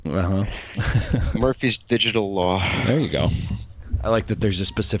Murphy's Digital Law. There you go. I like that there's a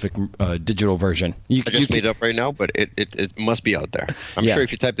specific digital version. I just made it up right now, but it must be out there. I'm sure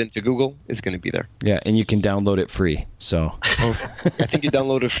if you type it into Google, it's going to be there. Yeah, and you can download it free. So I think you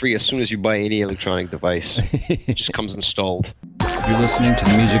download it free as soon as you buy any electronic device. It just comes installed. You're listening to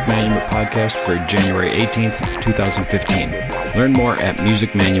the Music Manument podcast for January 18th, 2015. Learn more at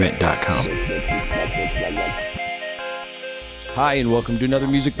musicmanument.com. Hi, and welcome to another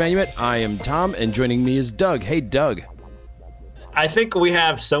Music Manument. I am Tom, and joining me is Doug. Hey, Doug. I think we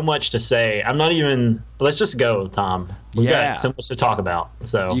have so much to say. Let's just go, Tom. We've got so much to talk about.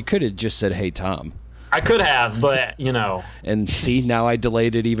 So you could have just said, hey, Tom. I could have, but, And see, now I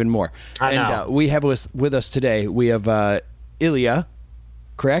delayed it even more. I know. We have with us today, we have Ilya,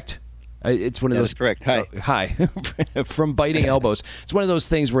 correct? It's one of those. That's correct. Hi. Hi. From Biting Elbows. It's one of those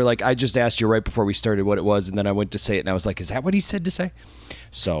things where, I just asked you right before we started what it was, and then I went to say it, and I was like, is that what he said to say?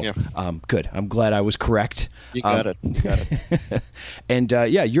 So, good. I'm glad I was correct. You got it. And,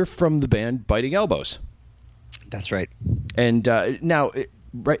 you're from the band Biting Elbows. That's right. And now,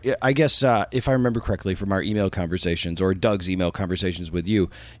 I guess if I remember correctly from our email conversations or Doug's email conversations with you,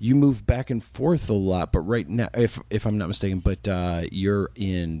 you move back and forth a lot. But right now, if I'm not mistaken, but you're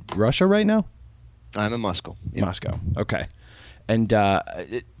in Russia right now? I'm in Moscow. Yeah. Moscow. Okay. And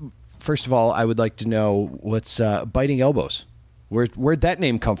first of all, I would like to know what's Biting Elbows. Where'd that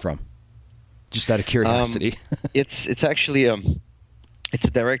name come from? Just out of curiosity. It's actually it's a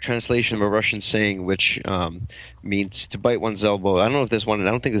direct translation of a Russian saying, which means to bite one's elbow. I don't know if there's one.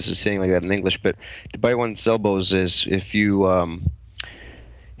 I don't think this is saying like that in English, but to bite one's elbows is if you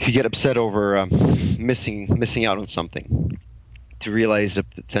get upset over missing out on something, to realize the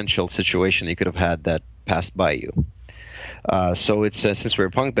potential situation you could have had that passed by you. So it's since we're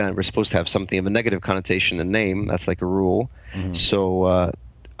a punk band, we're supposed to have something of a negative connotation in the name. That's like a rule. Mm-hmm. So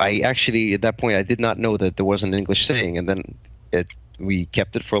I actually, at that point, I did not know that there was an English saying, and then we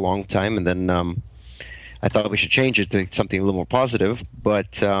kept it for a long time, and then I thought we should change it to something a little more positive.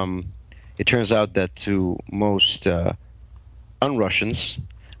 But it turns out that to most un-Russians,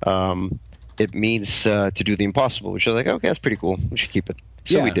 it means to do the impossible, which I was like, okay, that's pretty cool. We should keep it.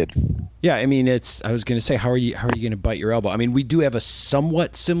 So we did. Yeah, I mean, I was going to say, how are you going to bite your elbow? I mean, we do have a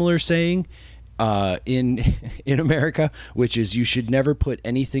somewhat similar saying in America, which is you should never put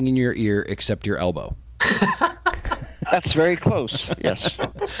anything in your ear except your elbow. That's very close. Yes.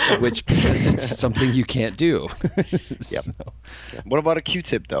 Which, because it's something you can't do. Yep. So. What about a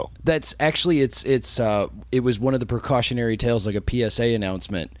Q-tip, though? That's actually it was one of the precautionary tales, like a PSA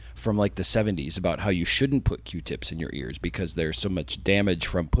announcement from like the 70s about how you shouldn't put Q-tips in your ears because there's so much damage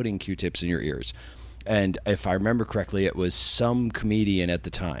from putting Q-tips in your ears. And if I remember correctly, it was some comedian at the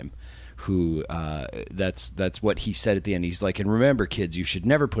time who that's what he said at the end. He's like, and remember, kids, you should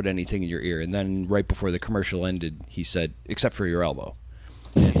never put anything in your ear. And then right before the commercial ended, he said, except for your elbow.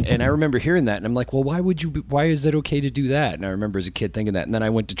 And I remember hearing that, and I'm like, well, why is it okay to do that? And I remember as a kid thinking that, and then I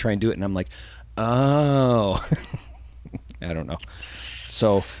went to try and do it, and I'm like, oh, I don't know.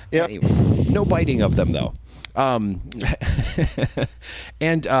 So anyway, no biting of them, though. And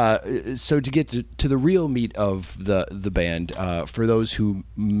so to get to the real meat of the band, for those who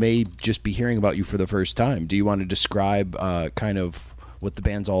may just be hearing about you for the first time, do you want to describe kind of what the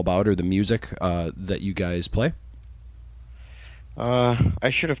band's all about or the music that you guys play? I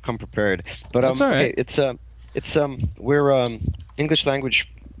should have come prepared, but that's all right. We're English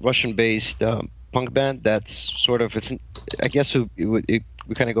language Russian based punk band. That's sort of I guess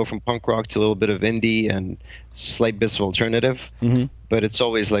we kind of go from punk rock to a little bit of indie and slight bits of alternative. Mm-hmm. But it's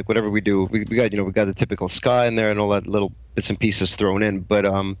always like whatever we do, we got the typical ska in there and all that little bits and pieces thrown in. But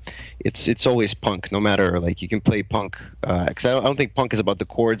it's always punk, no matter you can play punk. Because I don't think punk is about the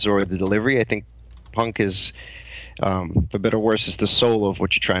chords or the delivery. I think punk is, for better or worse, is the soul of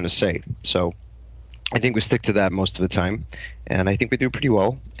what you're trying to say. So I think we stick to that most of the time, and I think we do pretty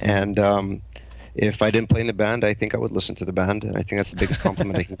well. And if I didn't play in the band, I think I would listen to the band, and I think that's the biggest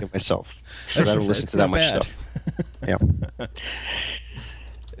compliment I can give myself. Because I don't listen to that much stuff. Yeah.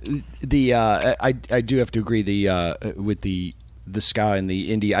 I do have to agree with the ska and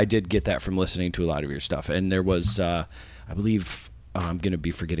the indie. I did get that from listening to a lot of your stuff, and there was I believe I'm going to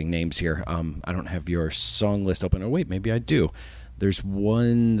be forgetting names here. I don't have your song list open. Oh wait, maybe I do. There's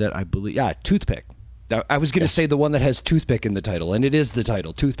one that I believe Toothpick. I was going to say the one that has Toothpick in the title, and it is the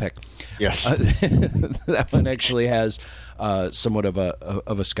title, Toothpick. Yes. That one actually has somewhat of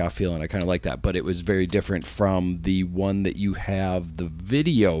a ska feel, and I kind of like that, but it was very different from the one that you have the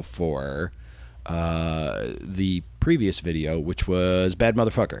video for, the previous video, which was Bad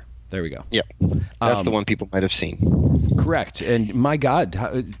Motherfucker. There we go. Yep. That's the one people might have seen. Correct. And my God,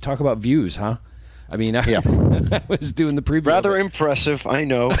 talk about views, huh? I mean, I was doing the preview. Rather impressive. I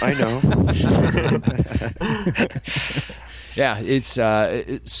know. Yeah, it's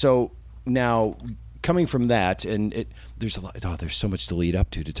so now coming from that, and there's a lot. Oh, there's so much to lead up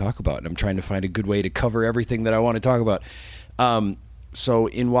to talk about, and I'm trying to find a good way to cover everything that I want to talk about. So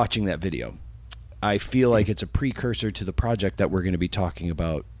in watching that video, I feel like it's a precursor to the project that we're going to be talking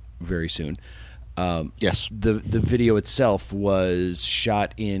about very soon. Yes. The video itself was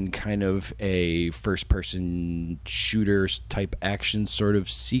shot in kind of a first-person shooter type action sort of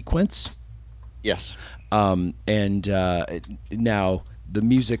sequence. Yes. And now the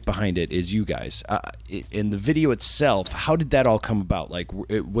music behind it is you guys. In the video itself, how did that all come about? Like,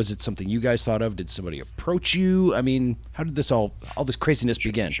 was it something you guys thought of? Did somebody approach you? I mean, how did this all this craziness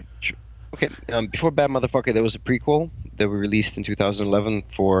begin? Sure. Okay, before Bad Motherfucker, there was a prequel that we released in 2011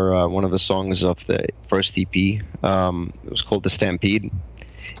 for one of the songs of the first EP. It was called The Stampede.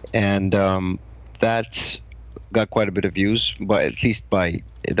 And that got quite a bit of views, but at least by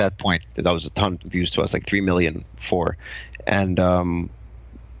at that point, that was a ton of views to us, like 3 million for. And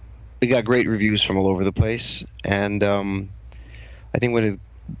we got great reviews from all over the place. And I think when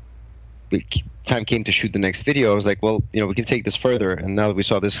time came to shoot the next video, I was like, well, we can take this further. And now that we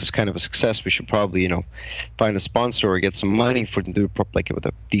saw this as kind of a success, we should probably, find a sponsor or get some money for to do like with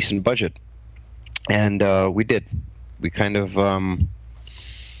a decent budget. And we did. We kind of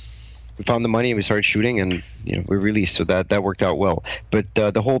we found the money and we started shooting, and we released. So that worked out well. But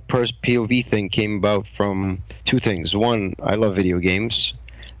the whole POV thing came about from two things. One, I love video games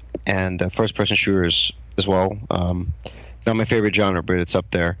and first-person shooters as well. Not my favorite genre, but it's up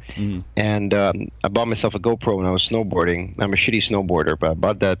there. Mm. And I bought myself a GoPro when I was snowboarding. I'm a shitty snowboarder, but I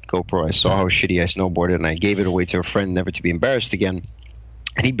bought that GoPro. I saw how shitty I snowboarded, and I gave it away to a friend, never to be embarrassed again.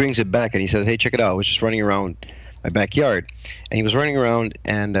 And he brings it back, and he says, hey, check it out. I was just running around my backyard. And he was running around,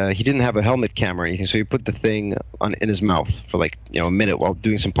 and he didn't have a helmet cam or anything, so he put the thing in his mouth for like a minute while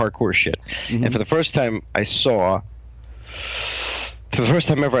doing some parkour shit. Mm-hmm. And for the first time ever, I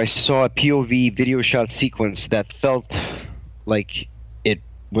saw a POV video shot sequence that felt like it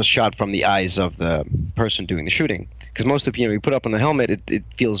was shot from the eyes of the person doing the shooting. Because most of you put up on the helmet, it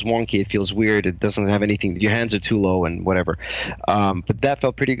feels wonky, it feels weird, it doesn't have anything, your hands are too low and whatever. But that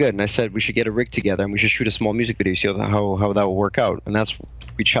felt pretty good, and I said we should get a rig together and we should shoot a small music video, see how that will work out. And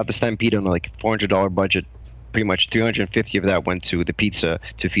we shot the Stampede on like $400 budget. Pretty much 350 of that went to the pizza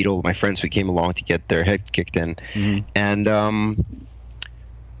to feed all of my friends who came along to get their head kicked in. Mm-hmm. And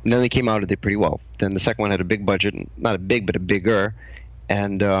then they came out and did pretty well. Then the second one had a big budget, not a big, but a bigger.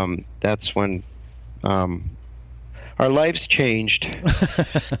 And that's when our lives changed.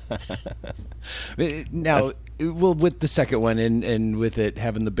 Now, with the second one and with it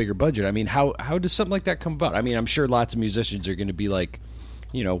having the bigger budget, I mean, how does something like that come about? I mean, I'm sure lots of musicians are going to be like,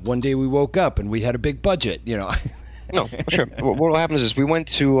 one day we woke up and we had a big budget, No, sure. What happens is we went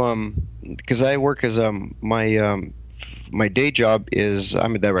to, because I work as my day job is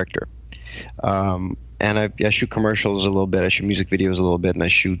I'm a director, and I shoot commercials a little bit. I shoot music videos a little bit, and I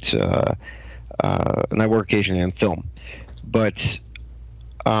shoot and I work occasionally on film. But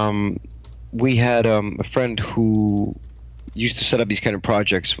we had a friend who used to set up these kind of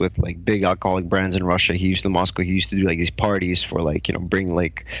projects with like big alcoholic brands in Russia. He used to Moscow. He used to do like these parties for like bring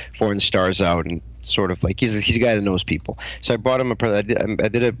like foreign stars out and sort of like he's a guy that knows people. So I brought him I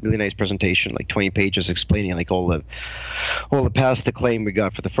did a really nice presentation, like 20 pages, explaining like all the past acclaim we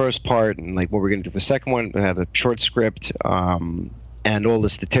got for the first part and like what we're going to do for the second one. I had a short script and all the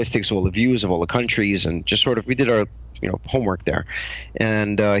statistics, all the views of all the countries, and just sort of we did our homework there.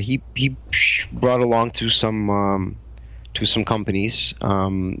 And he brought along to some companies,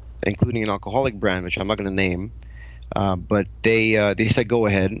 including an alcoholic brand, which I'm not going to name. But they said go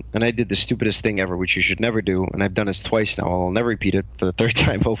ahead, and I did the stupidest thing ever, which you should never do, and I've done this twice now. I'll never repeat it for the third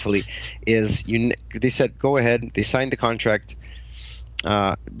time, hopefully. They said go ahead. They signed the contract,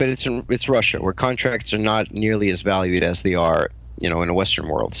 but it's Russia, where contracts are not nearly as valued as they are, in a Western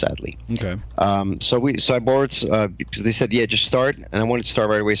world, sadly. Okay. So I borrowed because they said just start, and I wanted to start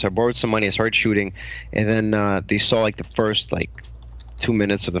right away. So I borrowed some money. I started shooting, and then they saw like the first 2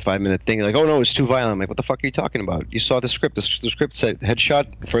 minutes of the 5-minute thing, like, oh no, it's too violent. I'm like, what the fuck are you talking about? You saw the script. The script said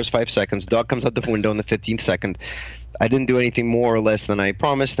headshot, first 5 seconds, dog comes out the window in the 15th second. I didn't do anything more or less than I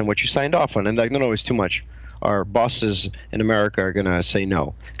promised and what you signed off on. And like, no, it's too much. Our bosses in America are gonna say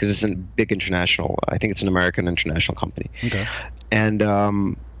no because it's a big international. I think it's an American international company. Okay. And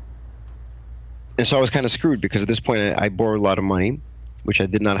so I was kind of screwed because at this point I borrowed a lot of money, which I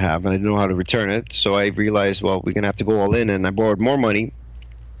did not have, and I didn't know how to return it. So I realized, well, we're going to have to go all in, and I borrowed more money.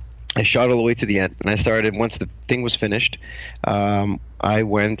 I shot all the way to the end, and I started once the thing was finished. I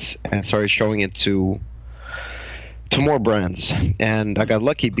went and started showing it to more brands, and I got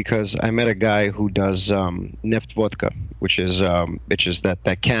lucky because I met a guy who does Neft vodka, which is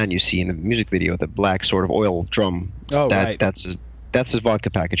that can you see in the music video, the black sort of oil drum. Oh, right. That's his vodka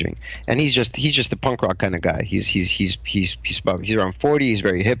packaging, and he's just a punk rock kind of guy. He's around 40. He's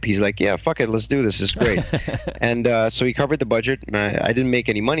very hip. He's like, yeah, fuck it, let's do this. It's great. And so he covered the budget. And I didn't make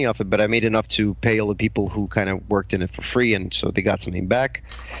any money off it, but I made enough to pay all the people who kind of worked in it for free, and so they got something back,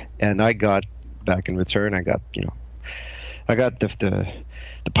 and I got back in return. I got the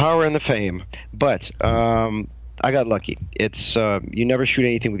power and the fame, but I got lucky. It's you never shoot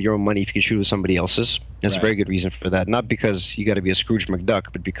anything with your own money if you can shoot with somebody else's. There's a very good reason for that. Not because you got to be a Scrooge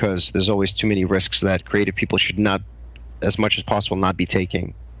McDuck, but because there's always too many risks that creative people should not, as much as possible, not be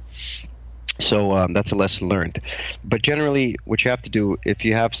taking. So that's a lesson learned. But generally, what you have to do, if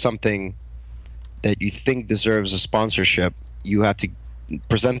you have something that you think deserves a sponsorship, you have to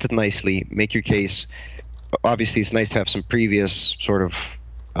present it nicely, make your case. Obviously, it's nice to have some previous sort of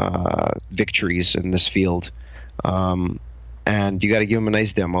victories in this field. And you got to give them a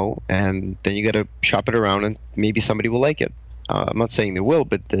nice demo, and then you got to shop it around, and maybe somebody will like it. I'm not saying they will,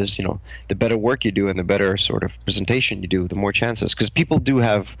 but there's, the better work you do and the better sort of presentation you do, the more chances. Because people do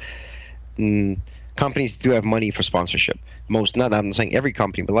have, companies do have money for sponsorship. I'm saying every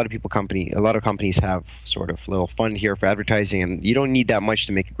company, but a lot of companies have sort of little fund here for advertising, and you don't need that much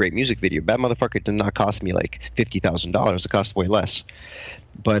to make a great music video. Bad Motherfucker did not cost me like $50,000. It cost way less.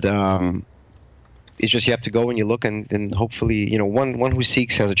 But it's just you have to go and you look, and hopefully, one who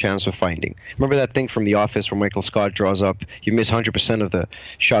seeks has a chance of finding. Remember that thing from The Office where Michael Scott draws up, you miss 100% of the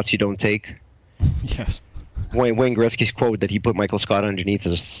shots you don't take? Yes. Wayne Gretzky's quote that he put Michael Scott underneath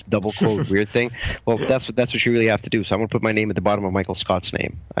as a double quote weird thing. Well, that's what you really have to do. So I'm going to put my name at the bottom of Michael Scott's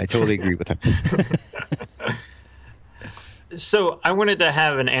name. I totally agree with him. So I wanted to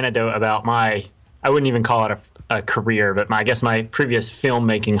have an anecdote about I wouldn't even call it a career, but I guess my previous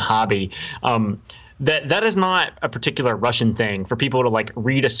filmmaking hobby. That is not a particular Russian thing for people to like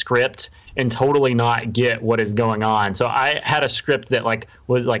read a script and totally not get what is going on. So I had a script that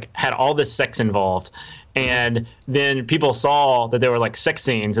had all this sex involved, and then people saw that there were like sex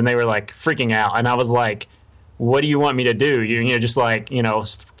scenes and they were like freaking out, and I was like, "What do you want me to do? Just like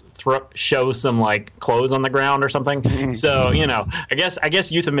show some like clothes on the ground or something." So I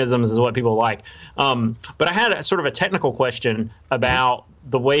guess euphemisms is what people like. But I had a sort of a technical question about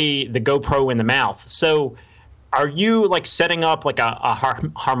the way the GoPro in the mouth. So are you like setting up like a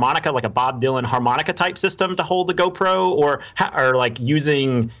harmonica, like a Bob Dylan harmonica type system to hold the GoPro, or like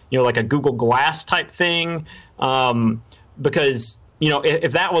using like a Google Glass type thing? Because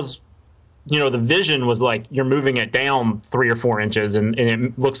if that was the vision was like you're moving it down 3 or 4 inches and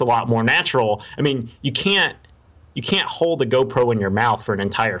it looks a lot more natural. I mean, you can't hold the GoPro in your mouth for an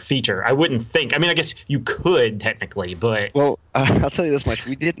entire feature. I wouldn't think. I mean, I guess you could technically, but well, I'll tell you this much: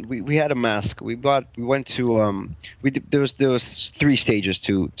 we had a mask. There was 3 stages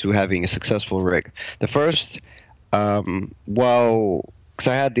to having a successful rig. The first, because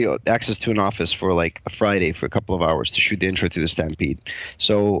I had the access to an office for like a Friday for a couple of hours to shoot the intro to the Stampede.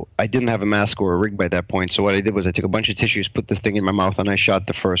 So I didn't have a mask or a rig by that point. So what I did was I took a bunch of tissues, put the thing in my mouth, and I shot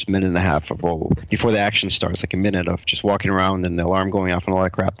the first minute and a half of all before the action starts, like a minute of just walking around and the alarm going off and all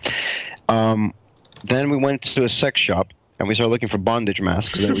that crap. Then we went to a sex shop and we started looking for bondage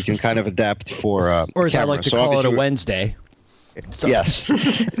masks that we can kind of adapt for or as I like to call it, a Wednesday. So. Yes,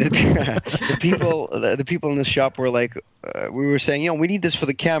 the people in the shop were like, we were saying, we need this for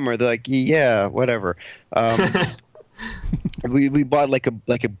the camera. They're like, yeah, whatever. We bought like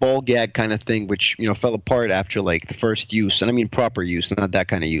a ball gag kind of thing, which fell apart after like the first use, and I mean proper use, not that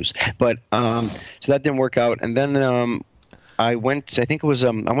kind of use. But so that didn't work out, and then I went to a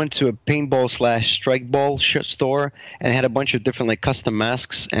paintball / strike ball store and had a bunch of different like custom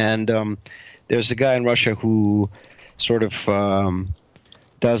masks, and there's a guy in Russia who sort of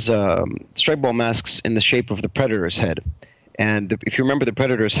does strike ball masks in the shape of the Predator's head. And if you remember the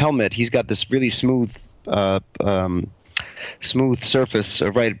Predator's helmet, he's got this really smooth surface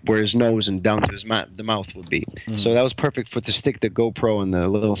right where his nose and down to the mouth would be. Mm-hmm. So that was perfect to stick the GoPro and the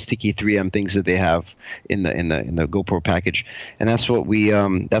little sticky 3M things that they have in the GoPro package. And that's what we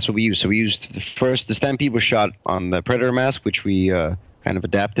used. So we used the Stampede was shot on the Predator mask, which we kind of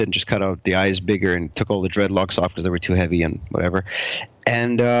adapted and just cut out the eyes bigger and took all the dreadlocks off because they were too heavy and whatever.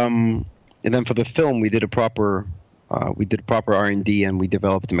 And then for the film, we did a proper R&D, and we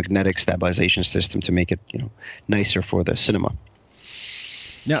developed a magnetic stabilization system to make it nicer for the cinema.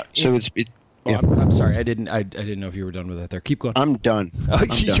 Now, so Oh, I'm sorry. I didn't know if you were done with that there. Keep going. I'm done. I'm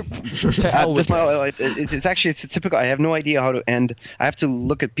done. To hell with this. It's typical. I have no idea how to end. I have to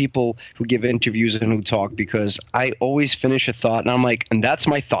look at people who give interviews and who talk, because I always finish a thought and I'm like, and that's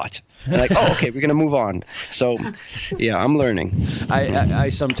my thought. And like, oh, okay, we're gonna move on. So, yeah, I'm learning. I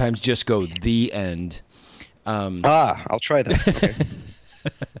sometimes just go the end. I'll try that. Okay.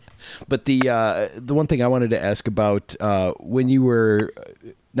 But the one thing I wanted to ask about when you were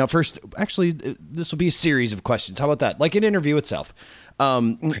now first, actually, this will be a series of questions. How about that? Like an interview itself.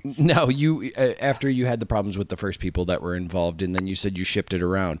 Now you after you had the problems with the first people that were involved, and then you said you shipped it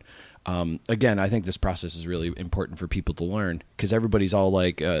around. Again, I think this process is really important for people to learn, because everybody's all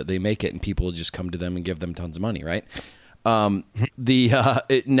like they make it and people just come to them and give them tons of money, right? Now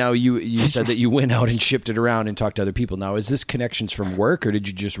you said that you went out and shipped it around and talked to other people. Now, is this connections from work, or did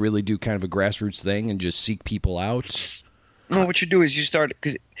you just really do kind of a grassroots thing and just seek people out? No, what you do is you start,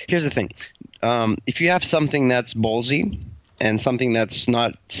 because here's the thing. If you have something that's ballsy and something that's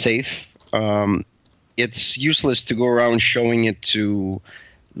not safe, it's useless to go around showing it to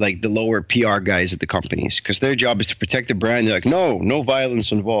like the lower PR guys at the companies, because their job is to protect the brand. They're like, no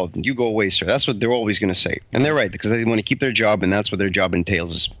violence involved. You go away, sir. That's what they're always going to say. And they're right, because they want to keep their job, and that's what their job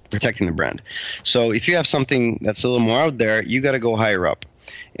entails, is protecting the brand. So if you have something that's a little more out there, you got to go higher up.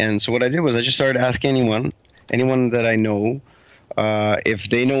 And so what I did was I just started asking anyone that I know, if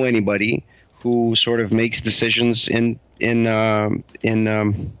they know anybody who sort of makes decisions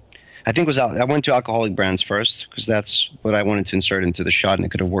I think I went to alcoholic brands first, because that's what I wanted to insert into the shot, and it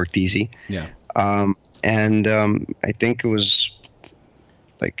could have worked easy. Yeah. I think it was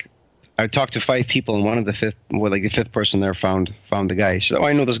like I talked to 5 people, and one of the fifth person there found the guy. So, oh,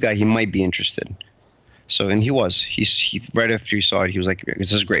 I know this guy. He might be interested. So, and he was. He right after he saw it, he was like,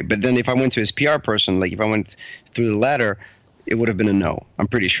 "This is great." But then if I went to his PR person, like if I went through the ladder, it would have been a no. I'm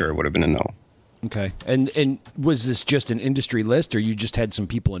pretty sure it would have been a no. Okay. And was this just an industry list, or you just had some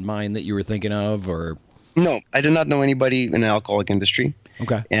people in mind that you were thinking of, or? No, I did not know anybody in the alcoholic industry.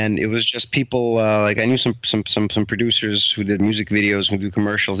 Okay. And it was just people, like I knew some producers who did music videos, who do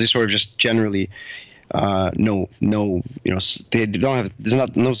commercials. They sort of just generally they don't have,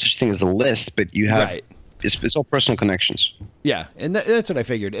 there's no such thing as a list, but you have, right. It's all personal connections. Yeah, and that's what I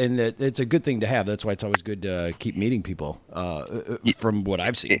figured, and it's a good thing to have. That's why it's always good to keep meeting people, from what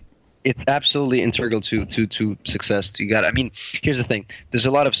I've seen. It's absolutely integral to success. Here's the thing. There's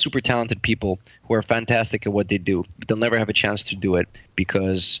a lot of super talented people who are fantastic at what they do, but they'll never have a chance to do it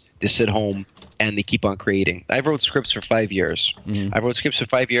because they sit home and they keep on creating. I wrote scripts for 5 years.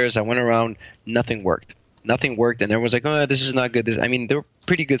 Mm-hmm. I went around, nothing worked. Nothing worked, and everyone's like, oh, this is not good. They were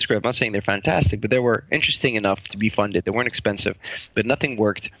pretty good scripts. I'm not saying they're fantastic, but they were interesting enough to be funded. They weren't expensive, but nothing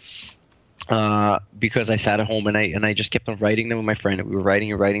worked. Because I sat at home and I just kept on writing them with my friend. We were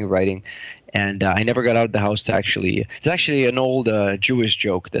writing, and I never got out of the house to actually. It's actually an old Jewish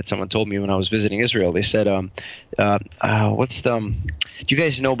joke that someone told me when I was visiting Israel. They said, "What's the? Do you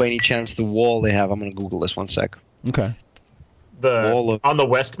guys know by any chance the wall they have?" I'm going to Google this 1 sec. Okay. On the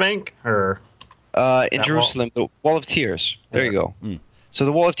West Bank, or in Jerusalem, the Wall of Tears. There you go. Mm. So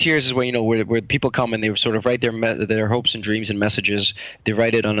the Wall of Tears is where people come and they sort of write their hopes and dreams and messages. They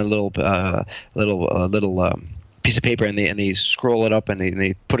write it on a little piece of paper, and they scroll it up and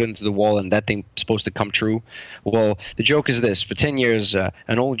they put it into the wall, and that thing's supposed to come true. Well, the joke is this: for 10 years,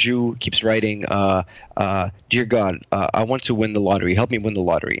 an old Jew keeps writing, "Dear God, I want to win the lottery. Help me win the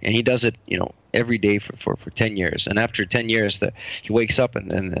lottery." And he does it, every day for 10 years. And after 10 years, he wakes up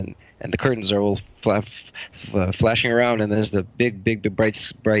and the curtains are all flashing around, and there's the big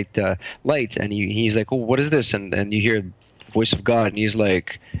bright light, and he's like, "Oh, what is this?" And you hear the voice of God, and he's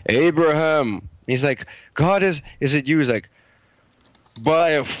like, "Abraham." He's like, "God, is it you?" He's like, "Buy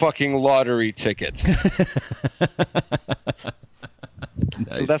a fucking lottery ticket."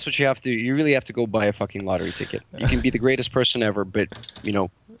 Nice. So that's what you have to. You really have to go buy a fucking lottery ticket. You can be the greatest person ever, but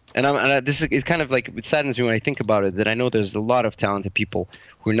this is kind of like, it saddens me when I think about it, that I know there's a lot of talented people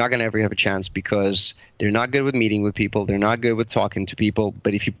who are not going to ever have a chance because they're not good with meeting with people, they're not good with talking to people.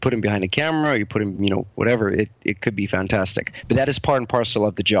 But if you put them behind a camera, or you put them, whatever, it could be fantastic. But that is part and parcel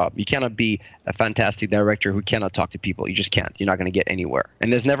of the job. You cannot be a fantastic director who cannot talk to people. You just can't. You're not going to get anywhere.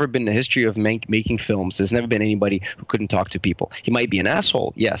 And there's never been a history of making films. There's never been anybody who couldn't talk to people. He might be an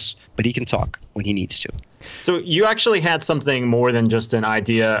asshole, yes, but he can talk when he needs to. So you actually had something more than just an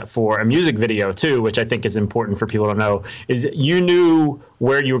idea for a music video too, which I think is important for people to know, is you knew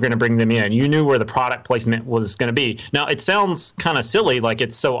where you were going to bring them in. You knew where the product placement was going to be. Now, it sounds kind of silly, like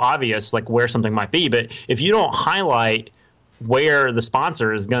it's so obvious, like where something might be, but if you don't highlight where the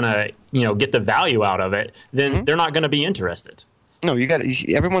sponsor is going to, get the value out of it, then they're not going to be interested. No, you got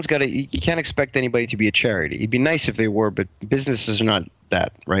everyone's got to. You can't expect anybody to be a charity. It'd be nice if they were, but businesses are not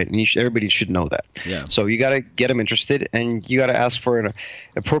that, right? And everybody should know that. Yeah. So you got to get them interested, and you got to ask for an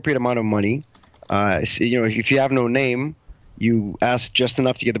appropriate amount of money. If you have no name, you ask just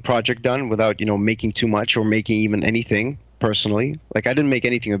enough to get the project done without making too much or making even anything. Personally, like I didn't make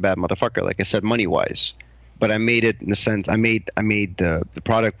anything a bad motherfucker. Like I said, money wise. But I made it in the sense I made the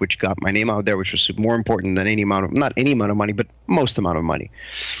product which got my name out there, which was more important than not any amount of money, but most amount of money.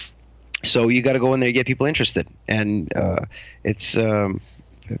 So you got to go in there and get people interested, and it's you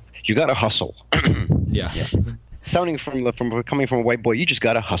got to hustle. Yeah. Sounding coming from a white boy, you just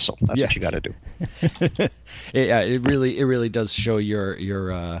got to hustle. That's what you got to do. It really does show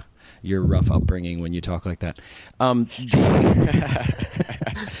your rough upbringing when you talk like that. And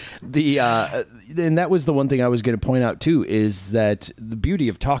that was the one thing I was going to point out too, is that the beauty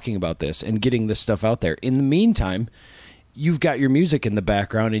of talking about this and getting this stuff out there. In the meantime, you've got your music in the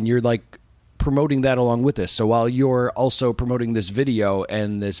background and you're like promoting that along with this. So while you're also promoting this video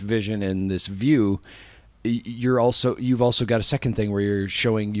and this vision and this view, you've also got a second thing where you're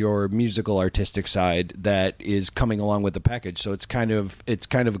showing your musical artistic side that is coming along with the package. So it's kind of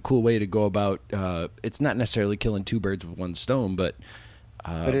a cool way to go about. It's not necessarily killing two birds with one stone, but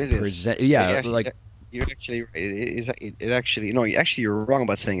it is. You're actually you're wrong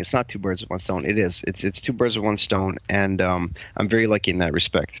about saying it's not two birds with one stone. It is. It's two birds with one stone, and I'm very lucky in that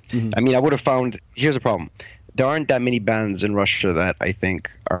respect. Mm-hmm. I mean, I would have found. Here's the problem: there aren't that many bands in Russia that I think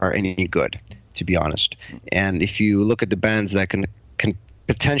are any good, to be honest. And if you look at the bands that can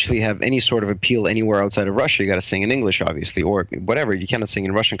potentially have any sort of appeal anywhere outside of Russia, you got to sing in English, obviously, or whatever. You cannot sing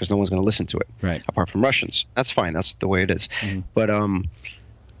in Russian because no one's going to listen to it, right? Apart from Russians. That's fine. That's the way it is. Mm-hmm. But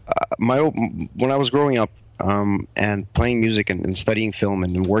when I was growing up and playing music and studying film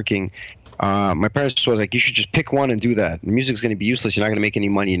and working, my parents was like, you should just pick one and do that. The music's going to be useless. You're not going to make any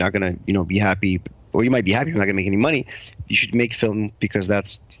money. You're not going to be happy. Well, you might be happy. You're not going to make any money. You should make film because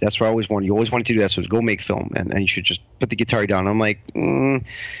that's what I always wanted. You always wanted to do that. So go make film, and you should just put the guitar down. I'm like, and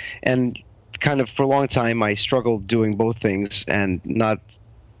kind of for a long time I struggled doing both things and not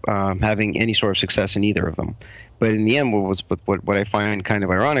having any sort of success in either of them. But in the end, what I find kind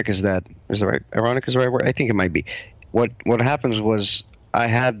of ironic is that ironic is the right word? I think it might be. What happens was I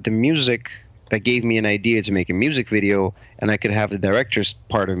had the music that gave me an idea to make a music video, and I could have the director's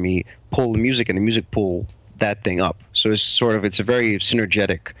part of me pull the music, and the music pull that thing up. So it's a very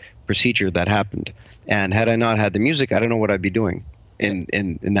synergetic procedure that happened. And had I not had the music, I don't know what I'd be doing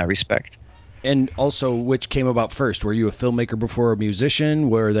in that respect. And also, which came about first? Were you a filmmaker before a musician?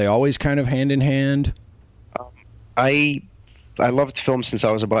 Were they always kind of hand in hand? I loved film since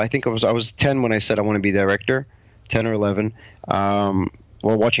I was I was 10 when I said I want to be a director, 10 or 11.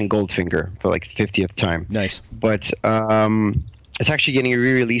 While watching Goldfinger for like 50th time. Nice. But it's actually getting a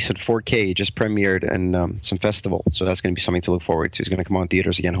re-release in 4K. Just premiered in some festival, so that's going to be something to look forward to. It's going to come out in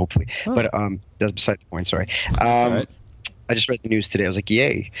theaters again, hopefully. Oh. But that's beside the point. Sorry. All right. I just read the news today. I was like,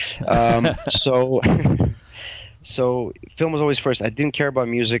 yay. So film was always first. I didn't care about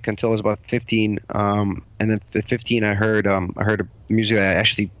music until I was about 15. And then at 15, I heard music that I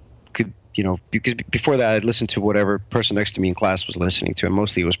actually could, because before that I'd listened to whatever person next to me in class was listening to, and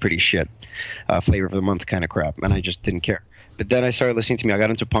mostly it was pretty shit, flavor of the month kind of crap, and I just didn't care. But then I started listening to I got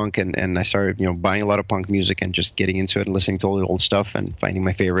into punk, and I started, buying a lot of punk music and just getting into it and listening to all the old stuff and finding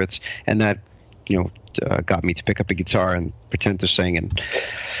my favorites, and that, got me to pick up a guitar and pretend to sing, and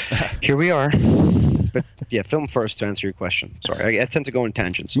here we are. But yeah, film first to answer your question. Sorry, I tend to go in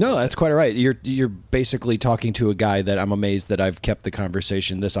tangents. No, that's quite all right. You're basically talking to a guy that I'm amazed that I've kept the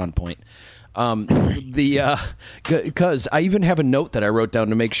conversation this on point. Because I even have a note that I wrote down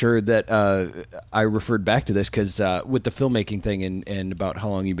to make sure that I referred back to this, because with the filmmaking thing and about how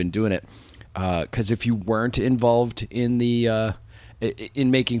long you've been doing it. Because if you weren't involved in the in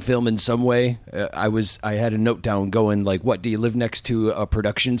making film in some way, I had a note down going like, what, do you live next to a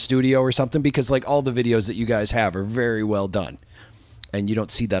production studio or something? Because like all the videos that you guys have are very well done, and you don't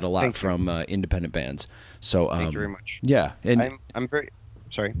see that a lot from independent bands. So thank you very much. Yeah, and I'm very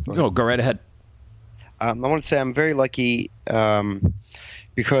sorry. Go right ahead. I want to say I'm very lucky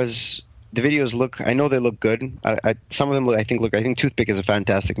because the videos I know they look good. Some of them I think Toothpick is a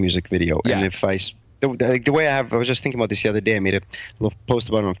fantastic music video. Yeah. And if the way I was just thinking about this the other day, I made a little post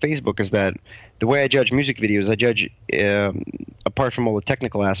about it on Facebook, is that the way I judge music videos, I judge, apart from all the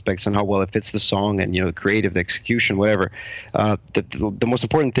technical aspects and how well it fits the song and, the creative, the execution, whatever, the most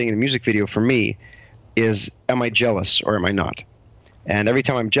important thing in the music video for me is, am I jealous or am I not? And every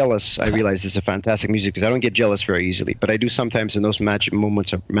time I'm jealous, I realize it's a fantastic music because I don't get jealous very easily, but I do sometimes, and those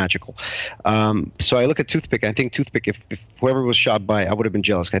moments are magical. So I look at Toothpick. I think Toothpick, if whoever was shot by, I would have been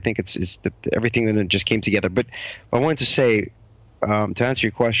jealous. I think everything in it just came together. But what I wanted to say, to answer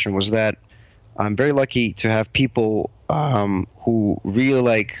your question, was that I'm very lucky to have people who really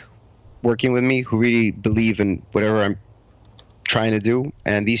like working with me, who really believe in whatever I'm trying to do,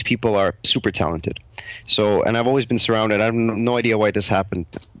 and these people are super talented. So, and I've always been surrounded. I have no idea why this happened,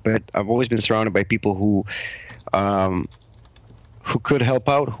 but I've always been surrounded by people who could help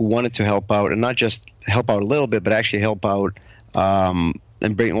out, who wanted to help out, and not just help out a little bit, but actually help out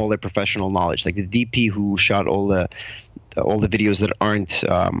and bring all their professional knowledge. Like the DP who shot all the videos that aren't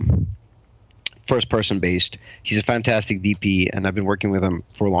first-person based. He's a fantastic DP, and I've been working with him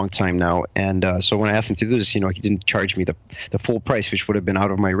for a long time now. And so when I asked him to do this, he didn't charge me the full price, which would have been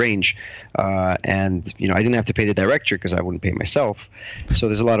out of my range. And I didn't have to pay the director because I wouldn't pay myself. So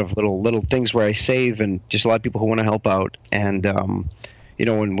there's a lot of little things where I save, and just a lot of people who want to help out. And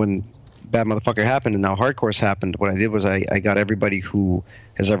when Bad Motherfucker happened and now Hardcore's happened, what I did was I got everybody who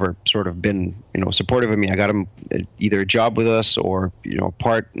has ever sort of been supportive of me. I got them either a job with us or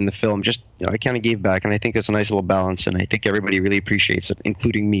part in the film. Just I kind of gave back, and I think it's a nice little balance, and I think everybody really appreciates it,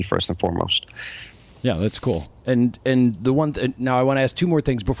 including me first and foremost. Yeah, that's cool. And the one now I want to ask two more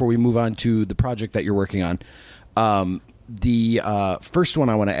things before we move on to the project that you're working on. The first one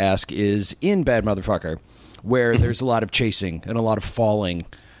I want to ask is in Bad Motherfucker, where there's a lot of chasing and a lot of falling.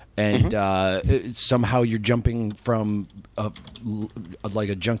 And somehow you're jumping from like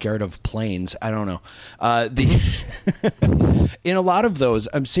a junkyard of planes. I don't know. In a lot of those,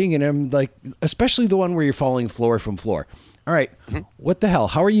 I'm seeing in them, like, especially the one where you're falling floor from floor. All right, what the hell?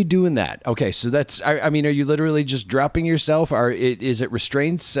 How are you doing that? Okay, so that's. I mean, are you literally just dropping yourself? Is it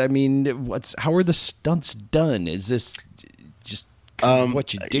restraints? I mean, how are the stunts done? Is this just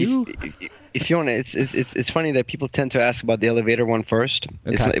what you do? If you want to, it's funny that people tend to ask about the elevator one first.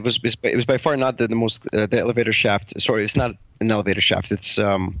 Okay. It was by far not the most the elevator shaft. Sorry, it's not an elevator shaft. It's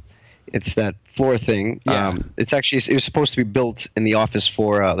that floor thing. Yeah. It was supposed to be built in the office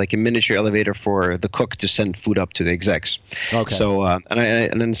for like a miniature elevator for the cook to send food up to the execs. Okay. So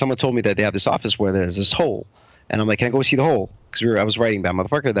and then someone told me that they have this office where there's this hole, and I'm like, can I go see the hole? Because I was writing Bad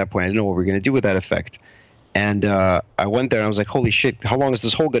Motherfucker at that point. I didn't know what we were going to do with that effect. And I went there and I was like, holy shit, how long is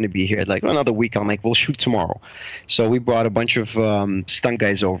this hole going to be here? Like, another week. I'm like, we'll shoot tomorrow. So we brought a bunch of stunt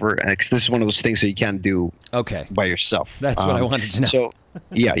guys over, because this is one of those things that you can't do by yourself. That's what I wanted to know. So,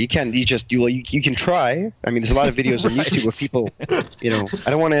 yeah, you can. You can try. I mean, there's a lot of videos on YouTube of people,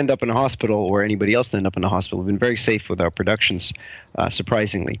 I don't want to end up in a hospital or anybody else to end up in a hospital. We've been very safe with our productions,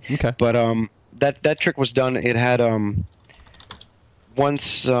 surprisingly. Okay. But that trick was done. It had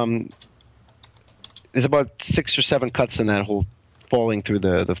once... there's about 6 or 7 cuts in that whole falling through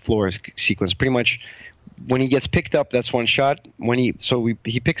the floor sequence. Pretty much, when he gets picked up, that's one shot.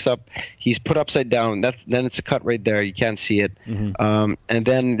 He picks up, he's put upside down. Then it's a cut right there. You can't see it. Mm-hmm. And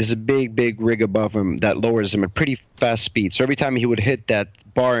then there's a big rig above him that lowers him at pretty fast speed. So every time he would hit that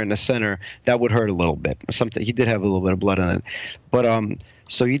bar in the center, that would hurt a little bit. Or something. He did have a little bit of blood on it, but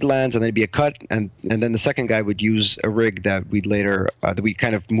so he lands, and then it'd be a cut, and then the second guy would use a rig that we'd later that we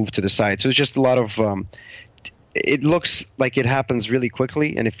kind of moved to the side. So it's just a lot of. It looks like it happens really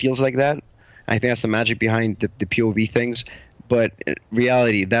quickly, and it feels like that. I think that's the magic behind the POV things. But in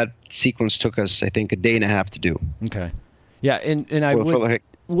reality, that sequence took us, I think, a day and a half to do. Okay. Yeah, and I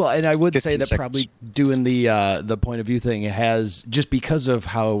would say that seconds. Probably doing the point of view thing has, just because of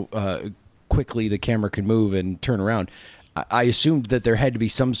how quickly the camera can move and turn around. I assumed that there had to be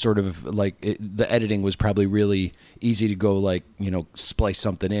some sort of the editing was probably really easy to go splice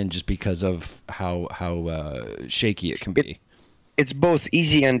something in, just because of how shaky it can be. It's both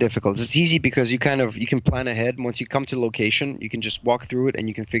easy and difficult. It's easy because you can plan ahead. Once you come to the location, you can just walk through it and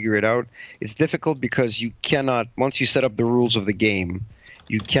you can figure it out. It's difficult because you cannot, once you set up the rules of the game,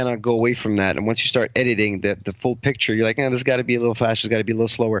 you cannot go away from that. And once you start editing the full picture, you're like, this has got to be a little faster, it's got to be a little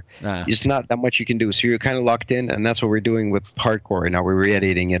slower. It's not that much you can do. So you're kind of locked in, and that's what we're doing with Hardcore. And now we're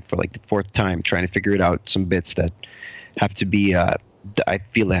re-editing it for like the 4th time, trying to figure it out, some bits that have to be, I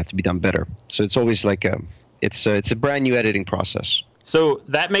feel they have to be done better. So it's always like it's a brand new editing process. So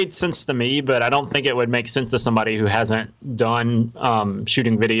that made sense to me, but I don't think it would make sense to somebody who hasn't done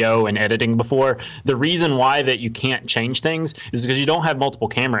shooting video and editing before. The reason why that you can't change things is because you don't have multiple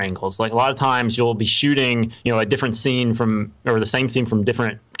camera angles. Like, a lot of times you'll be shooting, a different scene or the same scene from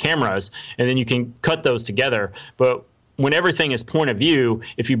different cameras, and then you can cut those together. But when everything is point of view,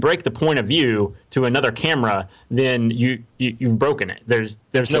 if you break the point of view to another camera, then you've broken it. There's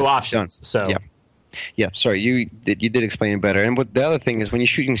no options. So. Yeah. Yeah, sorry, you did explain it better. And what the other thing is when you're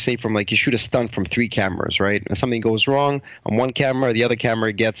shooting, say, from like you shoot a stunt from 3 cameras, right? And something goes wrong on one camera, the other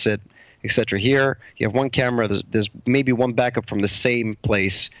camera gets it, etc. Here, you have one camera. There's maybe one backup from the same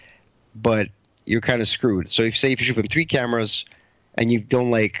place, but you're kind of screwed. So if you shoot from 3 cameras, and you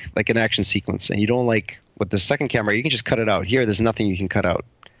don't like an action sequence, and you don't like with the second camera, you can just cut it out. Here, there's nothing you can cut out.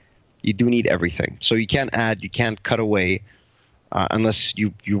 You do need everything. So you can't add, you can't cut away. Unless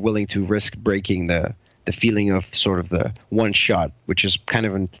you're willing to risk breaking the feeling of sort of the one shot, which is kind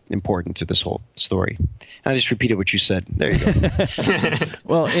of important to this whole story. I just repeated what you said. There you go.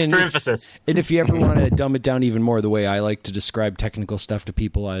 Well, for emphasis. And if you ever want to dumb it down even more, the way I like to describe technical stuff to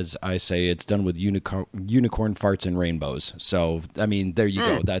people, as I say, it's done with unicorn farts and rainbows. So, I mean, there you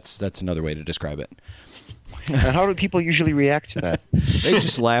go. That's another way to describe it. And how do people usually react to that? They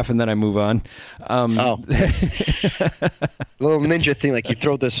just laugh and then I move on. Little ninja thing, like you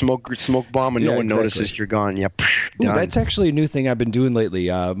throw the smoke bomb and no one notices you're gone. Yep. Ooh, that's actually a new thing I've been doing lately.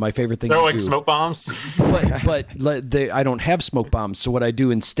 My favorite thing Throwing to do. Smoke bombs? but I don't have smoke bombs, so what I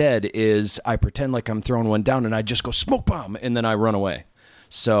do instead is I pretend like I'm throwing one down and I just go smoke bomb and then I run away.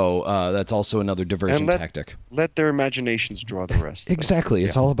 So that's also another diversion tactic. Let their imaginations draw the rest. Exactly.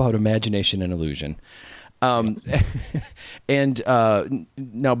 It's all about imagination and illusion. And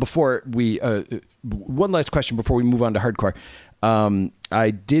now before we, one last question before we move on to hardcore. I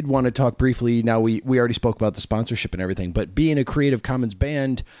did want to talk briefly. Now we already spoke about the sponsorship and everything, but being a Creative Commons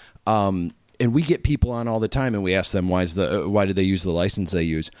band, and we get people on all the time and we ask them why did they use the license they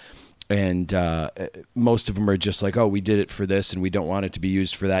use? And most of them are just like, oh, we did it for this and we don't want it to be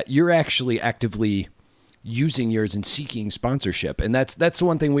used for that. You're actually actively using yours and seeking sponsorship. And that's the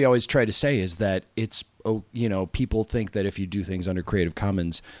one thing we always try to say is that it's, people think that if you do things under Creative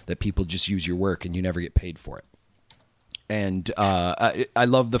Commons, that people just use your work and you never get paid for it. And I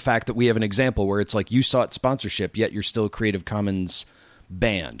love the fact that we have an example where it's like you sought sponsorship, yet you're still a Creative Commons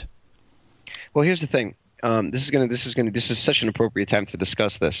band. Well, here's the thing. This is such an appropriate time to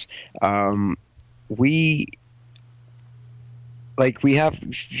discuss this. If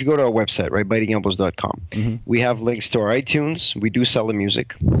you go to our website, right, bitingelbows.com, mm-hmm. we have links to our iTunes. We do sell the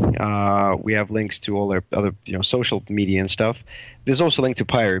music. We have links to all our other, social media and stuff. There's also a link to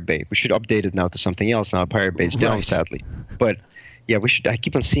Pirate Bay. We should update it now to something else. Now Pirate Bay's down, sadly. But yeah, we should. I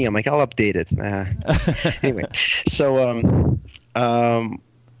keep on seeing. I'm like, I'll update it. Anyway, so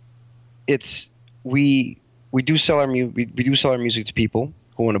we do sell our music to people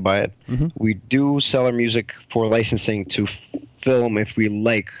who want to buy it. Mm-hmm. We do sell our music for licensing to film if we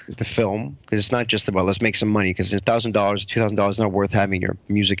like the film, because it's not just about let's make some money, because $1,000, $2,000 is not worth having your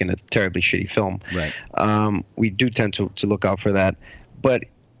music in a terribly shitty film. Right. We do tend to look out for that. But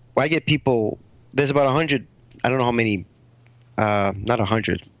I get people, there's about 100, I don't know how many, not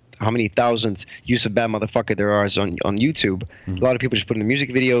 100, how many thousand use of bad motherfucker there are on YouTube. Mm-hmm. A lot of people just put in the music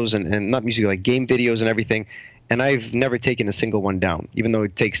videos and not music, like game videos and everything. And I've never taken a single one down, even though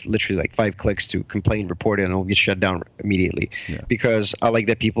it takes literally like 5 clicks to complain, report it, and it'll get shut down immediately. Yeah. Because I like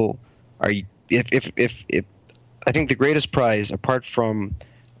that people are. If I think the greatest prize, apart from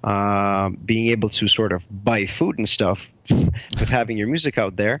being able to sort of buy food and stuff with having your music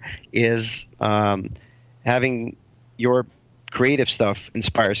out there, is having your creative stuff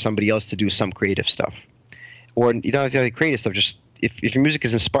inspire somebody else to do some creative stuff. Or you don't have to have creative stuff, just if your music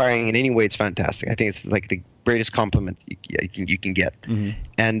is inspiring in any way, it's fantastic. I think it's like the greatest compliment you can get. Mm-hmm.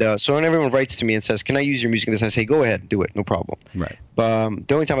 And so when everyone writes to me and says, can I use your music in this? I say, go ahead, do it, no problem. Right. But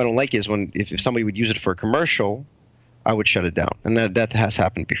the only time I don't like it is when if somebody would use it for a commercial, I would shut it down. And that has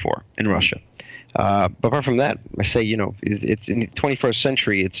happened before in Russia. But apart from that, I say, it's in the 21st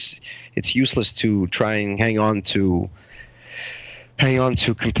century, it's useless to try and hang on to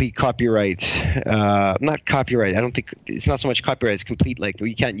complete copyright. Not copyright. I don't think it's not so much copyright. It's complete, like,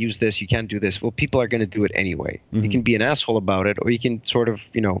 you can't use this, you can't do this. Well, people are going to do it anyway. Mm-hmm. You can be an asshole about it, or you can sort of,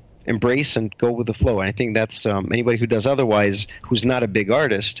 embrace and go with the flow. And I think that's anybody who does otherwise, who's not a big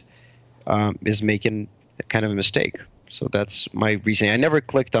artist, is making kind of a mistake. So that's my reasoning. I never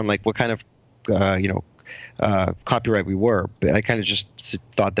clicked on like what kind of, copyright we were, but I kind of just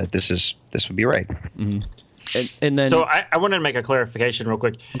thought that this would be right. Mm-hmm. And then, so I wanted to make a clarification real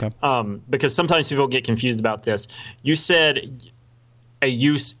quick, okay. Because sometimes people get confused about this. You said a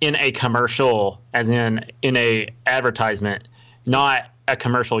use in a commercial, as in a advertisement, not a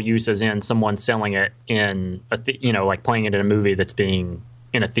commercial use as in someone selling it in like playing it in a movie that's being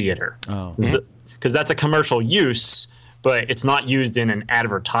in a theater. Oh, because that's a commercial use, but it's not used in an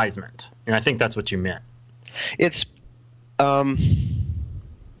advertisement. And I think that's what you meant. It's, or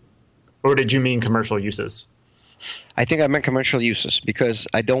did you mean commercial uses? I think I meant commercial uses because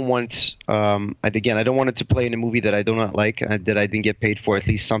I don't want. I don't want it to play in a movie that I do not like, that I didn't get paid for at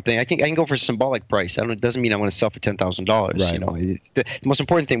least something. I can go for a symbolic price. It doesn't mean I want to sell for $10,000. Right. You know, the most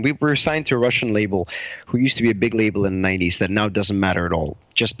important thing, we were signed to a Russian label, who used to be a big label in the '90s that now doesn't matter at all.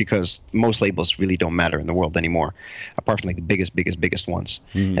 Just because most labels really don't matter in the world anymore, apart from like the biggest ones,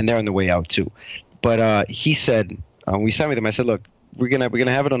 and they're on the way out too. But he said, we signed with him. I said, look, we're gonna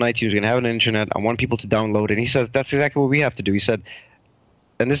have it on iTunes. We're gonna have it on the internet. I want people to download it. And he said, that's exactly what we have to do. He said,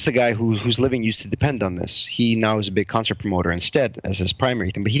 and this is a guy whose living used to depend on this. He now is a big concert promoter instead as his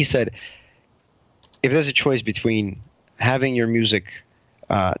primary thing. But he said, if there's a choice between having your music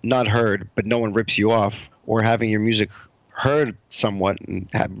not heard but no one rips you off, or having your music heard somewhat and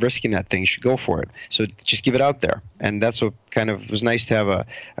risking that thing, you should go for it. So just give it out there. And that's what kind of was nice to have a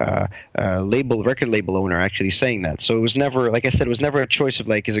record label owner actually saying that. So it was never, like I said, it was never a choice of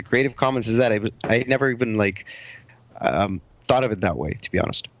like, is it Creative Commons? Is that? I never even like thought of it that way, to be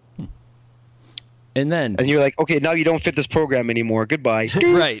honest. And you're like, okay, now you don't fit this program anymore. Goodbye.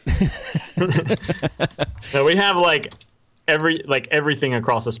 Right. So we have everything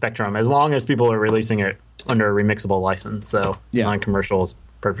across the spectrum, as long as people are releasing it under a remixable license. So non-commercial is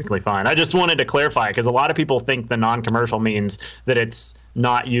perfectly fine. I just wanted to clarify, because a lot of people think the non-commercial means that it's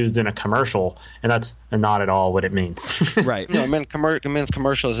not used in a commercial, and that's not at all what it means. Right. No, it means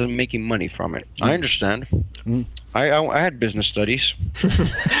commercial isn't making money from it. I understand. I had business studies.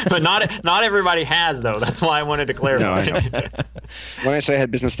 But not everybody has, though. That's why I wanted to clarify. No, I know. When I say I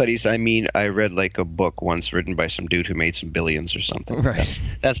had business studies, I mean I read like a book once written by some dude who made some billions or something. Right.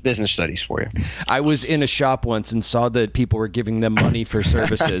 That's business studies for you. I was in a shop once and saw that people were giving them money for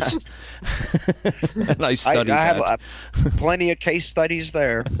services. And I studied I that. have plenty of case studies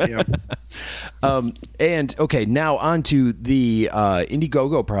there. Yeah. And okay, now on to the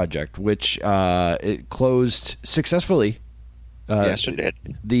Indiegogo project, which it closed successfully. Yes, it did.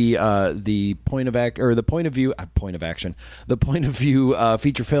 The point of view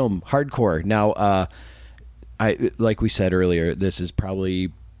feature film Hardcore. Now, like we said earlier, this is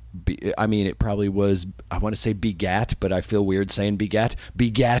probably. It probably was. I want to say begat, but I feel weird saying begat.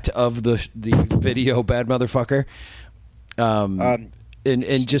 Begat of the video Bad Motherfucker.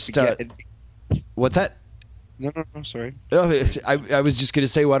 What's that? No, sorry. Oh, I was just going to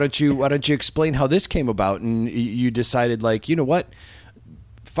say, why don't you explain how this came about? And you decided, like, you know what?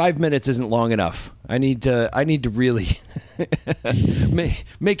 5 minutes isn't long enough. I need to really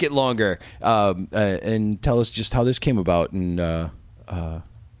make it longer. And tell us just how this came about, and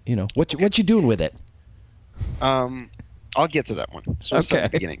what you doing with it. I'll get to that one. So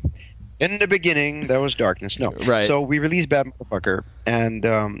okay. In the beginning, there was darkness. No. Right. So we released Bad Motherfucker, and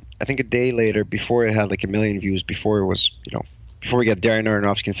I think a day later, before it had like 1 million views, before we got Darren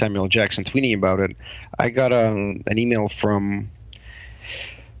Aronofsky and Samuel Jackson tweeting about it, I got an email from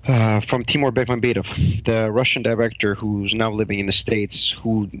Timur Bekmambetov, the Russian director who's now living in the States,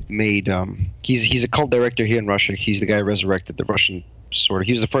 who made he's a cult director here in Russia. He's the guy who resurrected the Russian sort of.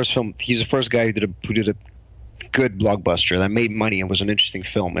 He was the first guy who did a good blockbuster that made money and was an interesting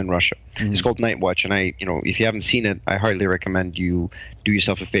film in Russia. Mm-hmm. It's called Night Watch, and if you haven't seen it, I highly recommend you do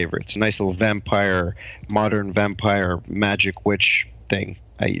yourself a favor. It's a nice little modern vampire magic witch thing.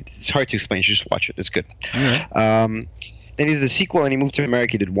 It's hard to explain. You just watch it. It's good. Mm-hmm. Then he did the sequel, and he moved to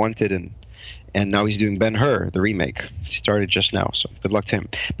America. He did Wanted, and now he's doing Ben-Hur, the remake. He started just now, so good luck to him.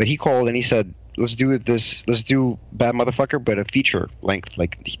 But he called and he said, let's do Bad Motherfucker, but a feature length,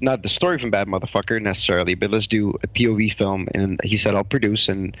 like not the story from Bad Motherfucker necessarily, but let's do a POV film. And he said, I'll produce,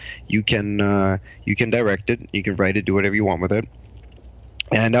 and you can direct it, you can write it, do whatever you want with it.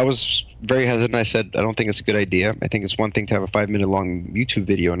 And I was very hesitant. I said, I don't think it's a good idea. I think it's one thing to have a 5-minute long YouTube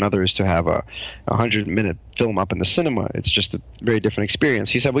video. Another is to have a 100-minute film up in the cinema. It's just a very different experience.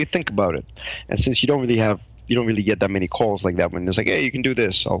 He said, well, think about it. And since you don't really get that many calls like that when it's like, hey, you can do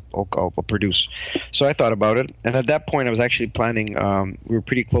this, I'll produce. So I thought about it. And at that point, I was actually planning, we were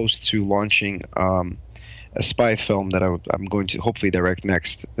pretty close to launching a spy film that I'm going to hopefully direct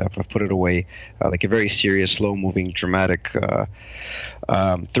next. I've put it away, like a very serious, slow-moving, dramatic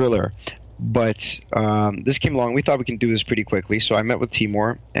thriller. But this came along. We thought we can do this pretty quickly. So I met with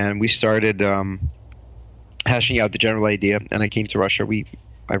Timur, and we started hashing out the general idea. And I came to Russia.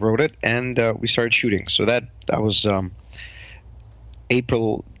 I wrote it, and we started shooting. So that was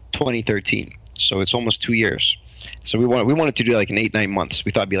April 2013. So it's almost 2 years. So we wanted to do like in 8-9 months.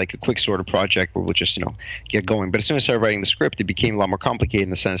 We thought it'd be like a quick sort of project where we'll just get going. But as soon as I started writing the script, it became a lot more complicated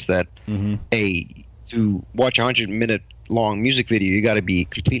in the sense that to watch a 100-minute long music video, you got to be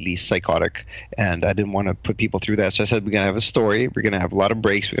completely psychotic, and I didn't want to put people through that. So I said we're gonna have a story. We're gonna have a lot of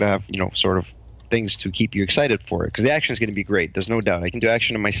breaks. We're gonna have sort of things to keep you excited for it, because the action is going to be great. There's no doubt. I can do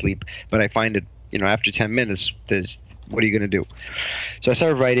action in my sleep, but I find it, after 10 minutes, what are you going to do? So I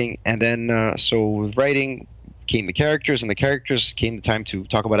started writing, and then so with writing came the characters, and the characters came the time to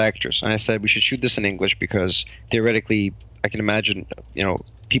talk about actors. And I said we should shoot this in English because theoretically I can imagine,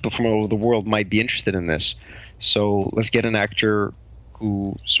 people from all over the world might be interested in this. So let's get an actor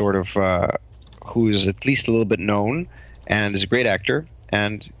who sort of who is at least a little bit known and is a great actor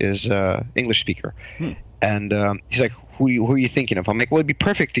and is English speaker. And he's like, who are you thinking of? I'm like, well, it'd be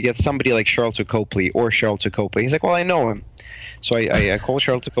perfect to get somebody like Charlton Copley or Charlton Copley. He's like, well, I know him. So I called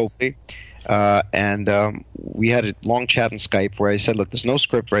Charlton Copley, and we had a long chat on Skype where I said, look, there's no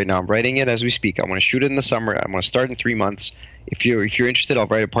script right now. I'm writing it as we speak. I want to shoot it in the summer. I'm going to start in 3 months. If you're interested, I'll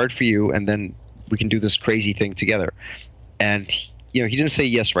write a part for you, and then we can do this crazy thing together. And he didn't say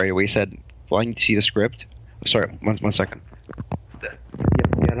yes right away. He said, well, I need to see the script. Sorry, one second.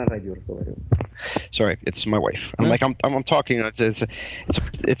 Sorry, it's my wife. I'm like, I'm talking. It's a.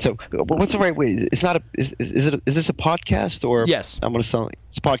 What's the right way? It's not a. Is this a podcast or? Yes. I'm gonna sound.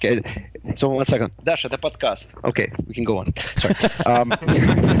 It's a podcast. So 1 second. Dasha, the podcast. Okay, we can go on. Sorry.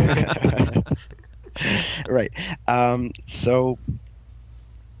 Right.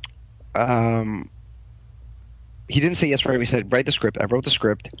 He didn't say yes right away. He said, write the script. I wrote the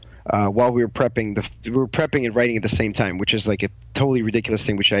script while we were prepping. We were prepping and writing at the same time, which is like a totally ridiculous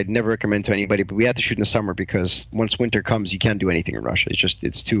thing, which I'd never recommend to anybody. But we had to shoot in the summer because once winter comes, you can't do anything in Russia.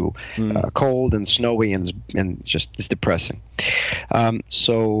 It's too cold and snowy and it's depressing.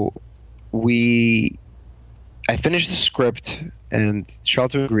 So I finished the script, and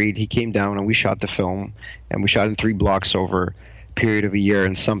Charlton agreed. He came down and we shot the film, and we shot in 3 blocks over period of a year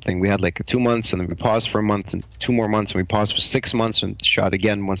and something. We had like 2 months, and then we paused for a month, and 2 more months, and we paused for 6 months and shot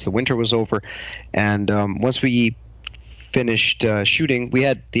again once the winter was over. And once we finished shooting, we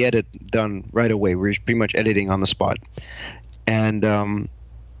had the edit done right away. We were pretty much editing on the spot. And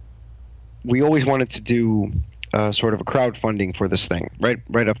we always wanted to do sort of a crowdfunding for this thing right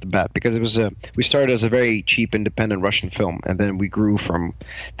off the bat, because it was we started as a very cheap independent Russian film, and then we grew from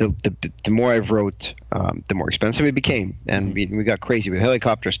the more I wrote, the more expensive it became, and we got crazy with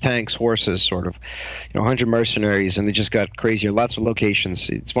helicopters, tanks, horses, sort of 100 mercenaries, and it just got crazier. Lots of locations.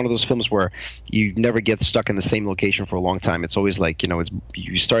 It's one of those films where you never get stuck in the same location for a long time. It's always like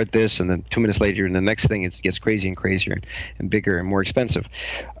you start this, and then 2 minutes later, and the next thing it gets crazier and crazier and bigger and more expensive.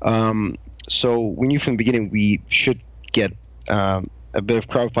 So we knew from the beginning we should get a bit of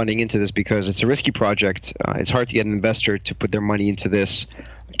crowdfunding into this because it's a risky project. It's hard to get an investor to put their money into this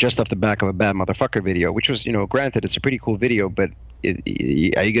just off the back of a Bad Motherfucker video, which was, granted, it's a pretty cool video, but are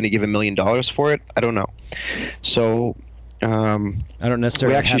you going to give $1 million for it? I don't know. So I don't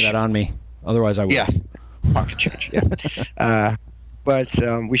necessarily have that on me. Otherwise, I would. Yeah, pocket change. Yeah. But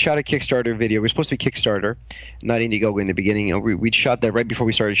we shot a Kickstarter video. We were supposed to be Kickstarter, not Indiegogo in the beginning. We shot that right before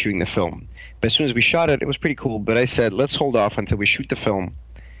we started shooting the film. But as soon as we shot it, it was pretty cool. But I said, let's hold off until we shoot the film.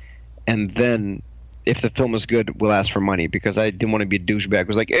 And then if the film is good, we'll ask for money. Because I didn't want to be a douchebag. I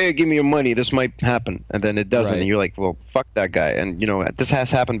was like, hey, give me your money. This might happen. And then it doesn't. Right. And you're like, well, fuck that guy. And, this has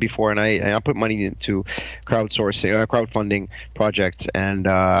happened before. And I put money into crowdfunding projects. And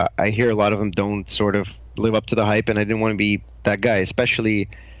I hear a lot of them don't sort of live up to the hype. And I didn't want to be that guy, especially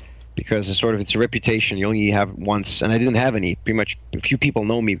because it's a reputation you only have once, and I didn't have any. Pretty much a few people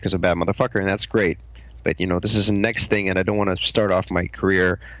know me because of Bad Motherfucker, and that's great. But this is the next thing, and I don't want to start off my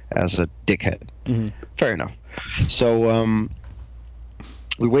career as a dickhead. Mm-hmm. Fair enough. So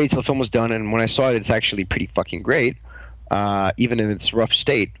we waited till the film was done, and when I saw it, it's actually pretty fucking great. Even in its rough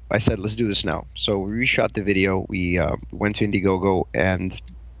state, I said, let's do this now. So we reshot the video. We went to Indiegogo, and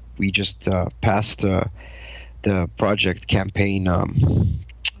we just passed the project campaign,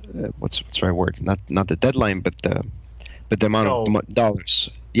 what's the right word? Not the deadline, but the amount of dollars.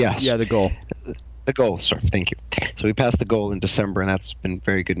 Yes. Yeah, the goal. The goal, sir. Thank you. So we passed the goal in December, and that's been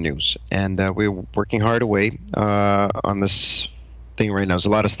very good news. And we're working hard away on this thing right now. There's a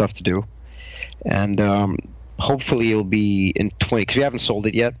lot of stuff to do, and hopefully it'll be in 20. Because we haven't sold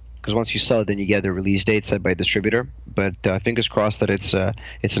it yet. Because once you sell it, then you get the release date set by a distributor. But fingers crossed that it's an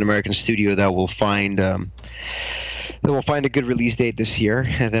American studio that will find a good release date this year,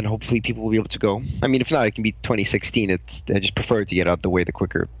 and then hopefully people will be able to go. I mean, if not, it can be 2016. I just prefer to get out the way the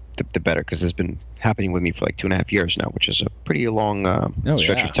quicker, the better, because it's been happening with me for like 2.5 years now, which is a pretty long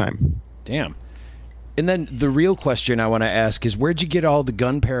stretch of time. Damn. And then the real question I want to ask is, where'd you get all the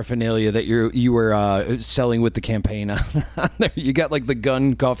gun paraphernalia that you were selling with the campaign on there? You got like the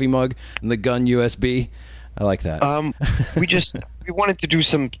gun coffee mug and the gun USB. I like that. We wanted to do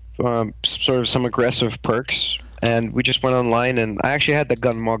some aggressive perks, and we just went online, and I actually had the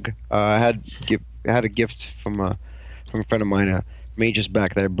gun mug. I had a gift from a friend of mine from ages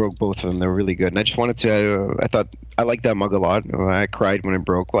back that I broke both of them. They were really good, and I just wanted to. I thought I liked that mug a lot. I cried when it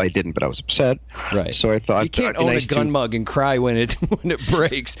broke. Well, I didn't, but I was upset. Right. So I thought you can't own a gun mug and cry when it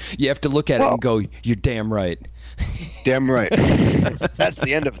breaks. You have to look at it and go, "You're damn right." Damn right. That's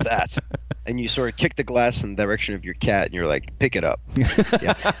the end of that. And you sort of kick the glass in the direction of your cat, and you're like, "Pick it up."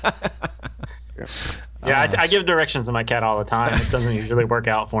 Yeah. Yeah, I give directions to my cat all the time. It doesn't usually work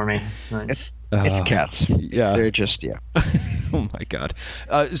out for me. It's cats. Yeah. They're just, yeah. Oh, my God.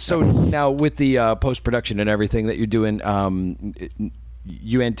 So now with the post-production and everything that you're doing,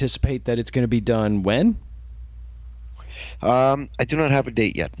 you anticipate that it's going to be done when? I do not have a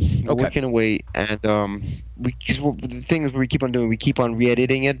date yet. We're working away, and the thing is, we keep on doing, we keep on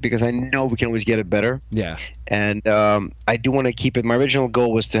re-editing it because I know we can always get it better. Yeah. And I do want to keep it. My original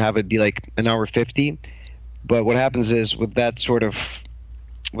goal was to have it be like an hour 50, but what happens is with that sort of,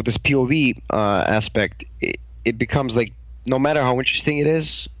 with this POV aspect, it becomes like no matter how interesting it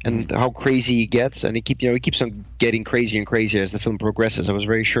is and how crazy it gets, and it keeps on getting crazier and crazier as the film progresses. I was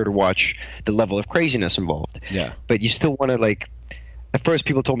very sure to watch the level of craziness involved. Yeah. But you still want to, like, at first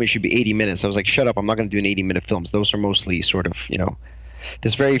people told me it should be 80 minutes. I was like, shut up, I'm not going to do an 80-minute films. Those are mostly sort of,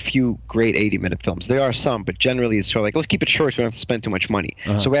 there's very few great 80-minute films. There are some, but generally it's sort of like, let's keep it short so we don't have to spend too much money.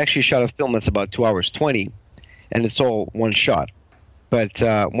 Uh-huh. So we actually shot a film that's about 2 hours 20, and it's all one shot. But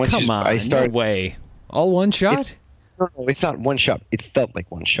once no way. All one shot? No, it's not one shot. It felt like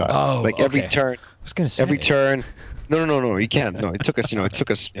one shot. Oh, like every turn. I was gonna say every turn. No. You can't. No, it took us.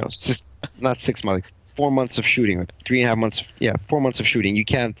 Not 6 months, 4 months of shooting, 3.5 months. 4 months of shooting. You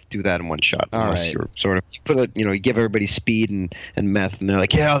can't do that in one shot unless you're sort of you give everybody speed and meth, and they're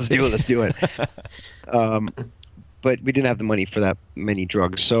like, yeah, let's do it. But we didn't have the money for that many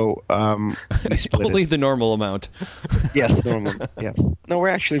drugs, so we split only it. The normal amount. Yes, the normal. Yeah. No, we're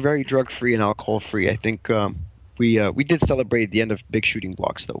actually very drug-free and alcohol-free. I think. We did celebrate the end of big shooting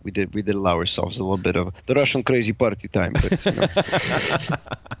blocks, though. We did allow ourselves a little bit of the Russian crazy party time, but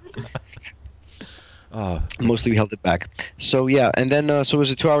mostly we held it back. So yeah, and then so it was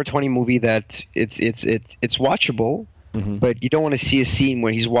a 2 hour 20 movie that it's watchable, but you don't want to see a scene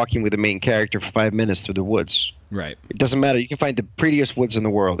when he's walking with the main character for 5 minutes through the woods. Right. It doesn't matter. You can find the prettiest woods in the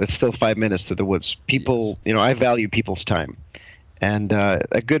world. It's still 5 minutes through the woods. People, I value people's time, and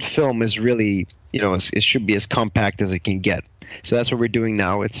a good film is really. It should be as compact as it can get. So that's what we're doing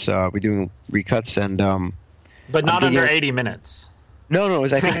now. It's we're doing recuts and. But not under 80 minutes. No.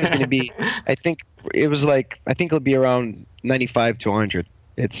 I think it's going to be. I think it'll be around 95 to 100.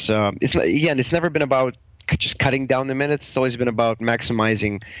 It's never been about just cutting down the minutes. It's always been about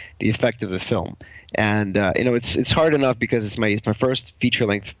maximizing the effect of the film. And it's hard enough because it's my first feature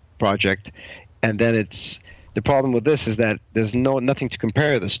length project, and then it's. The problem with this is that there's nothing to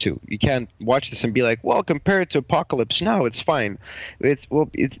compare this to. You can't watch this and be like, well, compare it to Apocalypse Now, it's fine.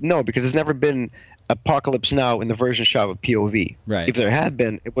 No, because there's never been Apocalypse Now in the version shot with POV. Right. If there had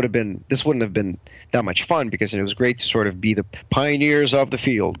been, this wouldn't have been that much fun because it was great to sort of be the pioneers of the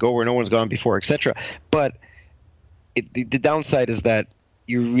field, go where no one's gone before, etc. But the downside is that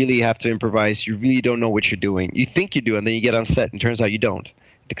you really have to improvise. You really don't know what you're doing. You think you do, and then you get on set, and it turns out you don't.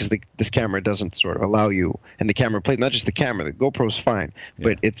 Because this camera doesn't sort of allow you, and the camera plate, not just the camera, the GoPro's fine,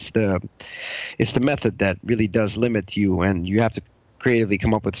 but it's the method that really does limit you, and you have to creatively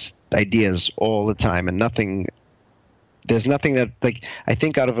come up with ideas all the time, and there's nothing that, like, I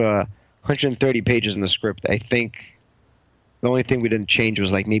think out of 130 pages in the script, I think the only thing we didn't change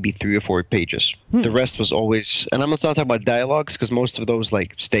was like maybe 3 or 4 pages. The rest was always, and I'm not talking about dialogues because most of those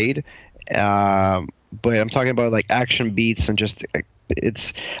like stayed, but I'm talking about like action beats and just.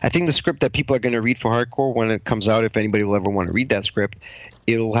 I think the script that people are going to read for hardcore when it comes out, if anybody will ever want to read that script,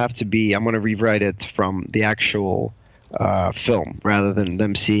 it'll have to be, I'm going to rewrite it from the actual film rather than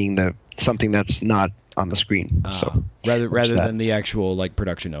them seeing something that's not on the screen. So rather than the actual like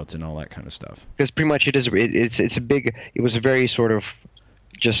production notes and all that kind of stuff. Because pretty much it was a very sort of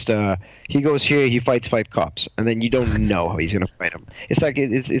just he goes here, he fights 5 cops, and then you don't know how he's going to fight them. It's like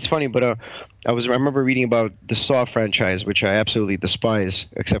it's funny, but I remember reading about the Saw franchise, which I absolutely despise,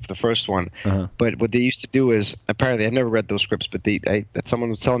 except for the first one. Uh-huh. But what they used to do is, apparently, I've never read those scripts, but someone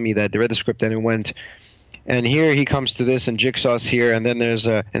was telling me that they read the script and it went, and here he comes to this, and Jigsaw's here, and then there's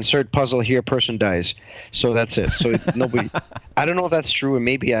a insert puzzle here, person dies. So that's it. So nobody. I don't know if that's true, and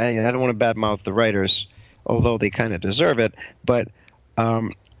maybe I don't want to badmouth the writers, although they kind of deserve it, but.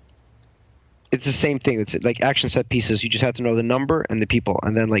 It's the same thing. It's like action set pieces. You just have to know the number and the people,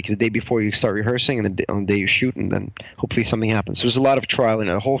 and then like the day before you start rehearsing, and on the day you shoot, and then hopefully something happens. So there's a lot of trial and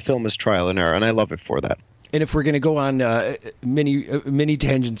error. The whole film is trial and error, and I love it for that. And if we're going to go on mini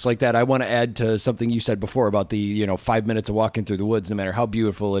tangents like that, I want to add to something you said before about the 5 minutes of walking through the woods. No matter how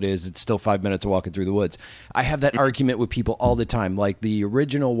beautiful it is, it's still 5 minutes of walking through the woods. I have that argument with people all the time, like the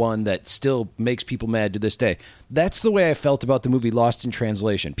original one that still makes people mad to this day. That's the way I felt about the movie Lost in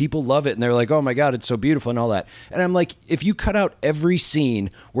Translation. People love it, and they're like, "Oh my God, it's so beautiful," and all that. And I'm like, if you cut out every scene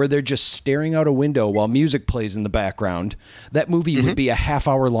where they're just staring out a window while music plays in the background, that movie would be a half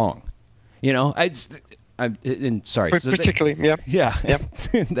hour long. Sorry. Particularly, yeah.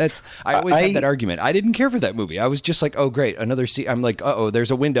 That's. I always had that argument. I didn't care for that movie. I was just like, oh, great, another scene. I'm like, there's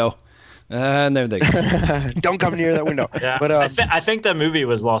a window, and there they go. Don't come near that window. Yeah, but I think that movie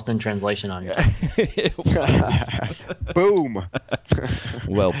was Lost in Translation on you. It was. Boom.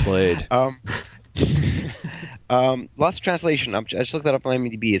 Well played. Lost in Translation. I just looked that up on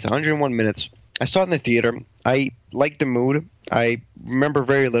IMDb. It's 101 minutes. I saw it in the theater. I liked the mood. I remember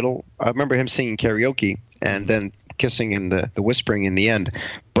very little. I remember him singing karaoke and then kissing and the whispering in the end.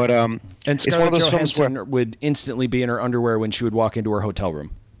 But and Scarlett Johansson would instantly be in her underwear when she would walk into her hotel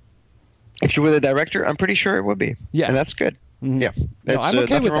room. If you were the director, I'm pretty sure it would be. Yeah, and that's good. Mm-hmm. Yeah, no, I'm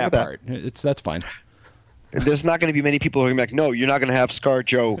okay with that part. That's fine. There's not going to be many people who are going to be like, no, you're not going to have Scar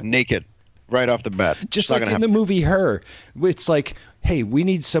Joe naked right off the bat. Just like in the movie Her, it's like, hey, we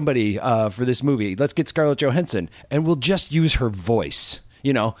need somebody for this movie. Let's get Scarlett Johansson, and we'll just use her voice.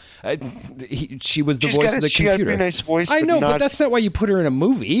 She was the voice of the computer. She got a pretty nice voice. I know, but that's not why you put her in a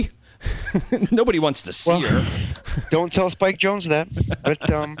movie. Nobody wants to see her. Don't tell Spike Jonze that, but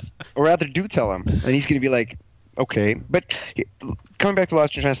or rather, do tell him, and he's going to be like, okay. But coming back to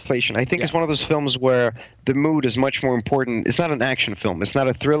Lost in Translation, I think it's one of those films where the mood is much more important. It's not an action film. It's not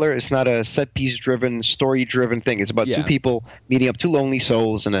a thriller. It's not a set-piece-driven, story-driven thing. It's about two people meeting up, two lonely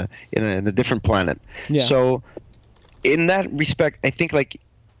souls in a different planet. Yeah. So, in that respect, I think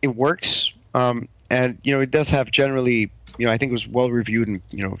it works, and it does have generally. I think it was well reviewed, and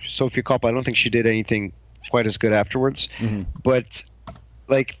Sofia Coppola. I don't think she did anything quite as good afterwards. Mm-hmm. But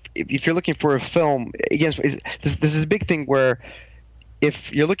if you're looking for a film, again, this is a big thing where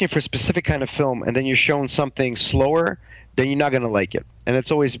if you're looking for a specific kind of film and then you're shown something slower, then you're not going to like it. And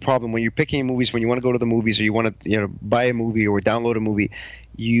it's always a problem when you're picking movies, when you want to go to the movies or you want to buy a movie or download a movie,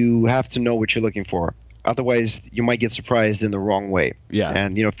 you have to know what you're looking for. Otherwise, you might get surprised in the wrong way. Yeah.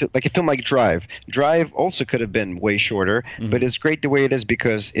 And, like a film like Drive. Drive also could have been way shorter, but it's great the way it is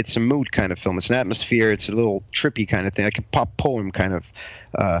because it's a mood kind of film. It's an atmosphere. It's a little trippy kind of thing, like a pop poem kind of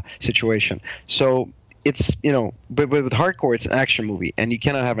situation. So it's, but with Hardcore, it's an action movie. And you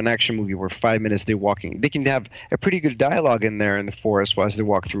cannot have an action movie where 5 minutes they're walking. They can have a pretty good dialogue in there in the forest as they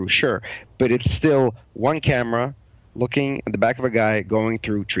walk through, sure. But it's still one camera looking at the back of a guy going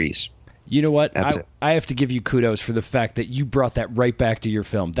through trees. You know what? I have to give you kudos for the fact that you brought that right back to your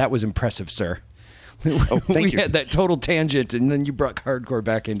film. That was impressive, sir. Oh, thank you. Had that total tangent, and then you brought Hardcore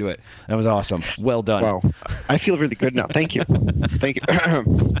back into it. That was awesome. Well done. Wow. I feel really good now. Thank you. Thank you.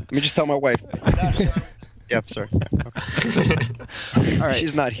 Let me just tell my wife. Yep, sorry. Okay. All right.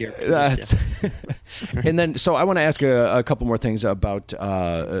 She's not here. And then, so I want to ask a couple more things about,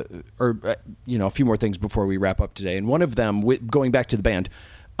 a few more things before we wrap up today. And one of them, going back to the band,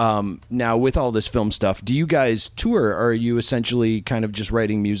 now, with all this film stuff, do you guys tour, or are you essentially kind of just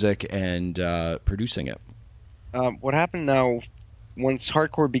writing music and producing it? What happened now, once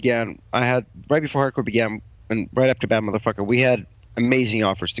Hardcore began, right before Hardcore began, and right after Bad Motherfucker, we had amazing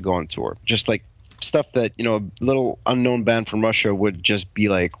offers to go on tour. Just like stuff that, a little unknown band from Russia would just be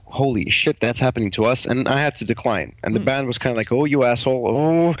like, holy shit, that's happening to us. And I had to decline. And the band was kind of like, oh, you asshole.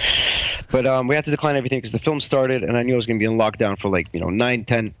 Oh. But we had to decline everything because the film started and I knew I was going to be in lockdown for 9,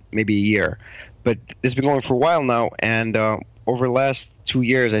 10, maybe a year. But it's been going for a while now. And over the last 2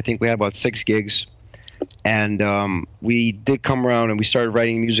 years, I think we had about 6 gigs. And we did come around and we started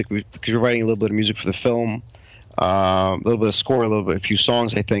writing music because we were writing a little bit of music for the film, a little bit of score, a few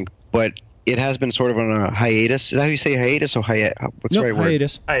songs, I think. But it has been sort of on a hiatus. Is that how you say hiatus or what's the right word?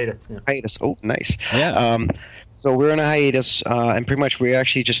 Hiatus. Hiatus. Yeah. Hiatus. Oh, nice. Yeah. So we're on a hiatus, and pretty much we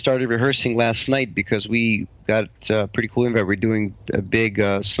actually just started rehearsing last night because we got a pretty cool invite. We're doing a big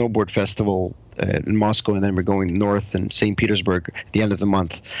snowboard festival in Moscow, and then we're going north in St. Petersburg at the end of the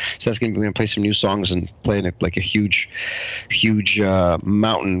month. So that's going to play some new songs and play in a huge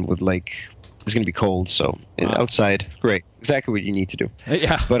mountain with it's going to be cold, so outside, great. Exactly what you need to do.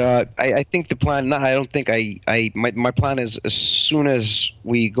 Yeah. But I think the plan, my plan is as soon as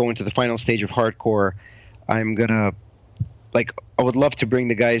we go into the final stage of Hardcore, I'm going to like I would love to bring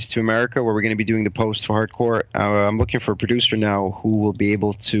the guys to America where we're going to be doing the post for hardcore. I'm looking for a producer now who will be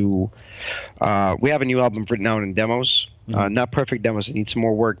able to. We have a new album written out in demos, not perfect demos. It needs some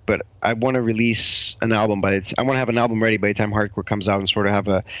more work, but I want to release an album. I want to have an album ready by the time hardcore comes out and sort of have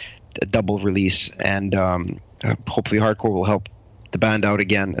a double release. And hopefully, hardcore will help the band out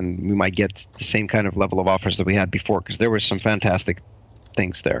again, and we might get the same kind of level of offers that we had before, because there were some fantastic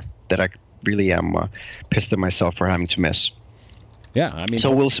things there that I really am pissed at myself for having to miss. Yeah, I mean,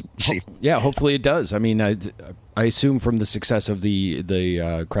 so we'll see. Yeah, hopefully it does. I mean, I assume from the success of the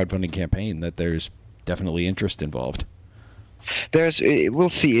crowdfunding campaign that there's definitely interest involved. We'll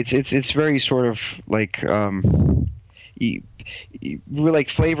see. It's very sort of like we're like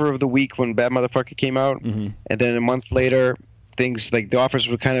flavor of the week when Bad Motherfucker came out, and then a month later, things like the offers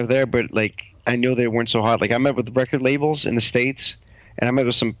were kind of there, but like I know they weren't so hot. Like I met with record labels in the States. And I met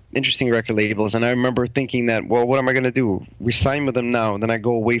with some interesting record labels, and I remember thinking that, well, what am I going to do? We sign with them now, and then I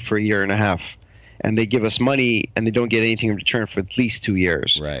go away for a year and a half, and they give us money, and they don't get anything in return for at least 2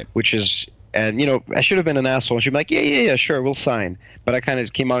 years. Right. Which is, and you know, I should have been an asshole. I should be like, yeah, sure, we'll sign. But I kind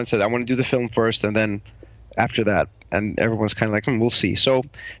of came out and said, I want to do the film first, and then after that, and everyone's kind of like, we'll see. So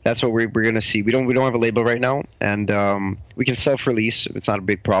that's what we're going to see. We don't have a label right now, and we can self-release. It's not a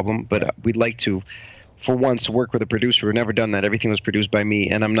big problem, but we'd like to. For once, work with a producer. We've never done that. Everything was produced by me,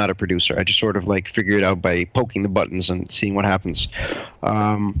 and I'm not a producer. I just sort of like figure it out by poking the buttons and seeing what happens.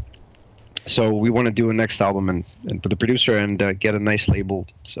 So we want to do a next album and for the producer and get a nice label,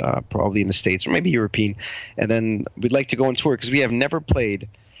 probably in the States or maybe European. And then we'd like to go on tour because we have never played.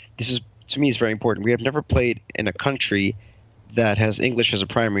 This is, to me, is very important. We have never played in a country that has English as a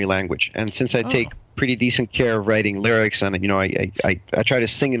primary language. And since I take pretty decent care of writing lyrics and, you know, I try to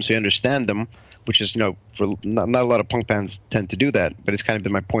sing them so you understand them, which is, you know, for not a lot of punk bands tend to do that, but it's kind of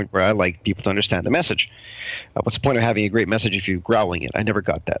been my point where I like people to understand the message. What's the point of having a great message if you're growling it? I never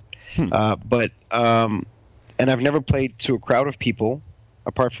got that. And I've never played to a crowd of people,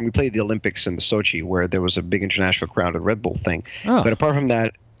 apart from we played the Olympics in the Sochi, where there was a big international crowd at Red Bull thing. But apart from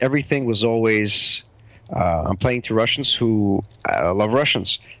that, everything was always, I'm playing to Russians who love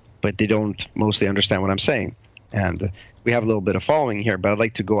Russians, but they don't mostly understand what I'm saying. And we have a little bit of following here, but I'd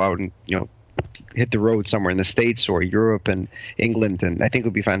like to go out and, you know, hit the road somewhere in the States or Europe and England, and I think it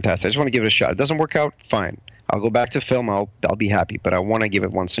would be fantastic. I just want to give it a shot. It doesn't work out, fine. I'll go back to film. I'll be happy, but I want to give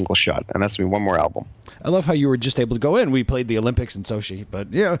it one single shot, and that's me one more album. I love how you were just able to go in. We played the Olympics in Sochi,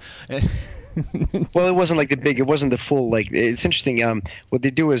 but yeah. Well, it wasn't like it wasn't the full, like, it's interesting. What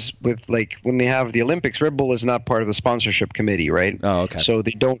they do is with, like, when they have the Olympics, Red Bull is not part of the sponsorship committee, right? Oh, okay. So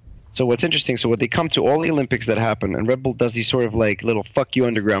they don't. So what's interesting, so when they come to all the Olympics that happen, and Red Bull does these sort of like little fuck you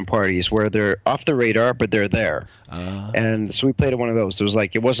underground parties where they're off the radar, but they're there. And so we played at one of those. It was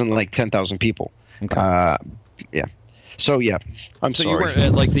like, it wasn't like 10,000 people. Okay. Yeah. So, yeah, I'm sorry. So you weren't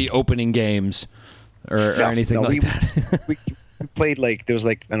at like the opening games or anything like that? we played like, there was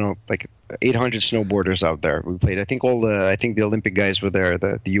like, I don't know, like 800 snowboarders out there. We played, I think the Olympic guys were there,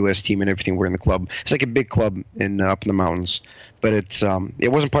 the U.S. team and everything were in the club. It's like a big club up in the mountains. But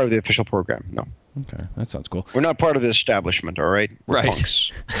it wasn't part of the official program, no. Okay, that sounds cool. We're not part of the establishment, all right? We're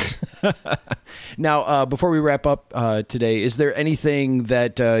punks. Now, before we wrap up today, is there anything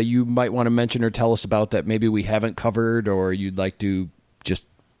that you might want to mention or tell us about that maybe we haven't covered or you'd like to just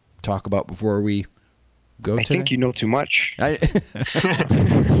talk about before we go today? I think you know too much.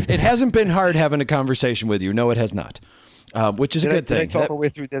 It hasn't been hard having a conversation with you. No, it has not. Which is a good thing. Did I talk our way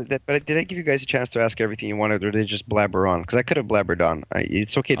through that? But did I give you guys a chance to ask everything you wanted, or did they just blabber on? Because I could have blabbered on.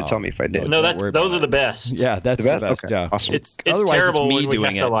 It's okay to tell me if I did. No, those are the best. Yeah, that's the best. Okay. Yeah, awesome. It's terrible me when we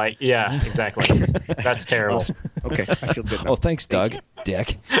doing have it. to like. Yeah, exactly. That's terrible. Awesome. Okay, I feel good now. Oh, thanks, Doug.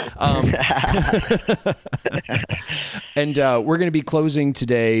 Dick. And we're going to be closing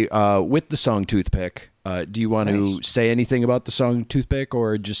today with the song Toothpick. Do you want to say anything about the song Toothpick,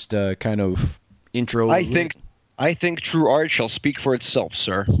 or just kind of intro? I think true art shall speak for itself,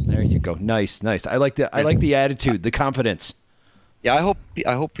 sir. There you go. Nice. I like the attitude, the confidence. Yeah, I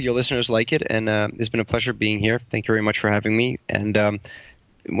hope your listeners like it, and it's been a pleasure being here. Thank you very much for having me. And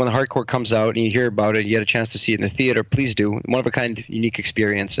when the hardcore comes out and you hear about it, you get a chance to see it in the theater, please do. One of a kind, unique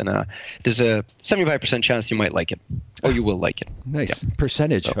experience, and there's a 75% chance you might like it, or you will like it. Nice. Yeah.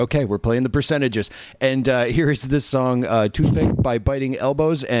 Percentage. So. Okay, we're playing the percentages. And here is this song, Toothpick by Biting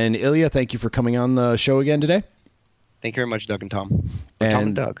Elbows. And Ilya, thank you for coming on the show again today. Thank you very much, Doug and Tom. And Tom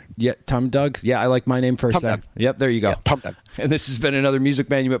and Doug. Yeah, Tom and Doug. Yeah, I like my name first. Tom Doug. Yep, there you go. Yeah, Tom Doug. And this has been another Music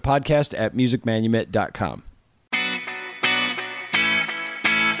Manumit podcast at musicmanumit.com.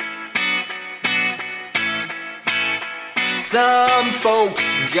 Some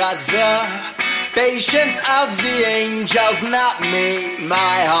folks got the Patience of the angels, not me.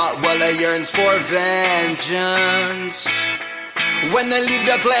 My heart, well, it yearns for vengeance. When I leave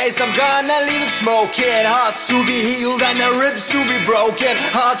the place, I'm gonna leave it smoking. Hearts to be healed and the ribs to be broken.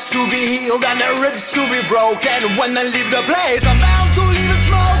 Hearts to be healed and the ribs to be broken. When I leave the place, I'm bound to leave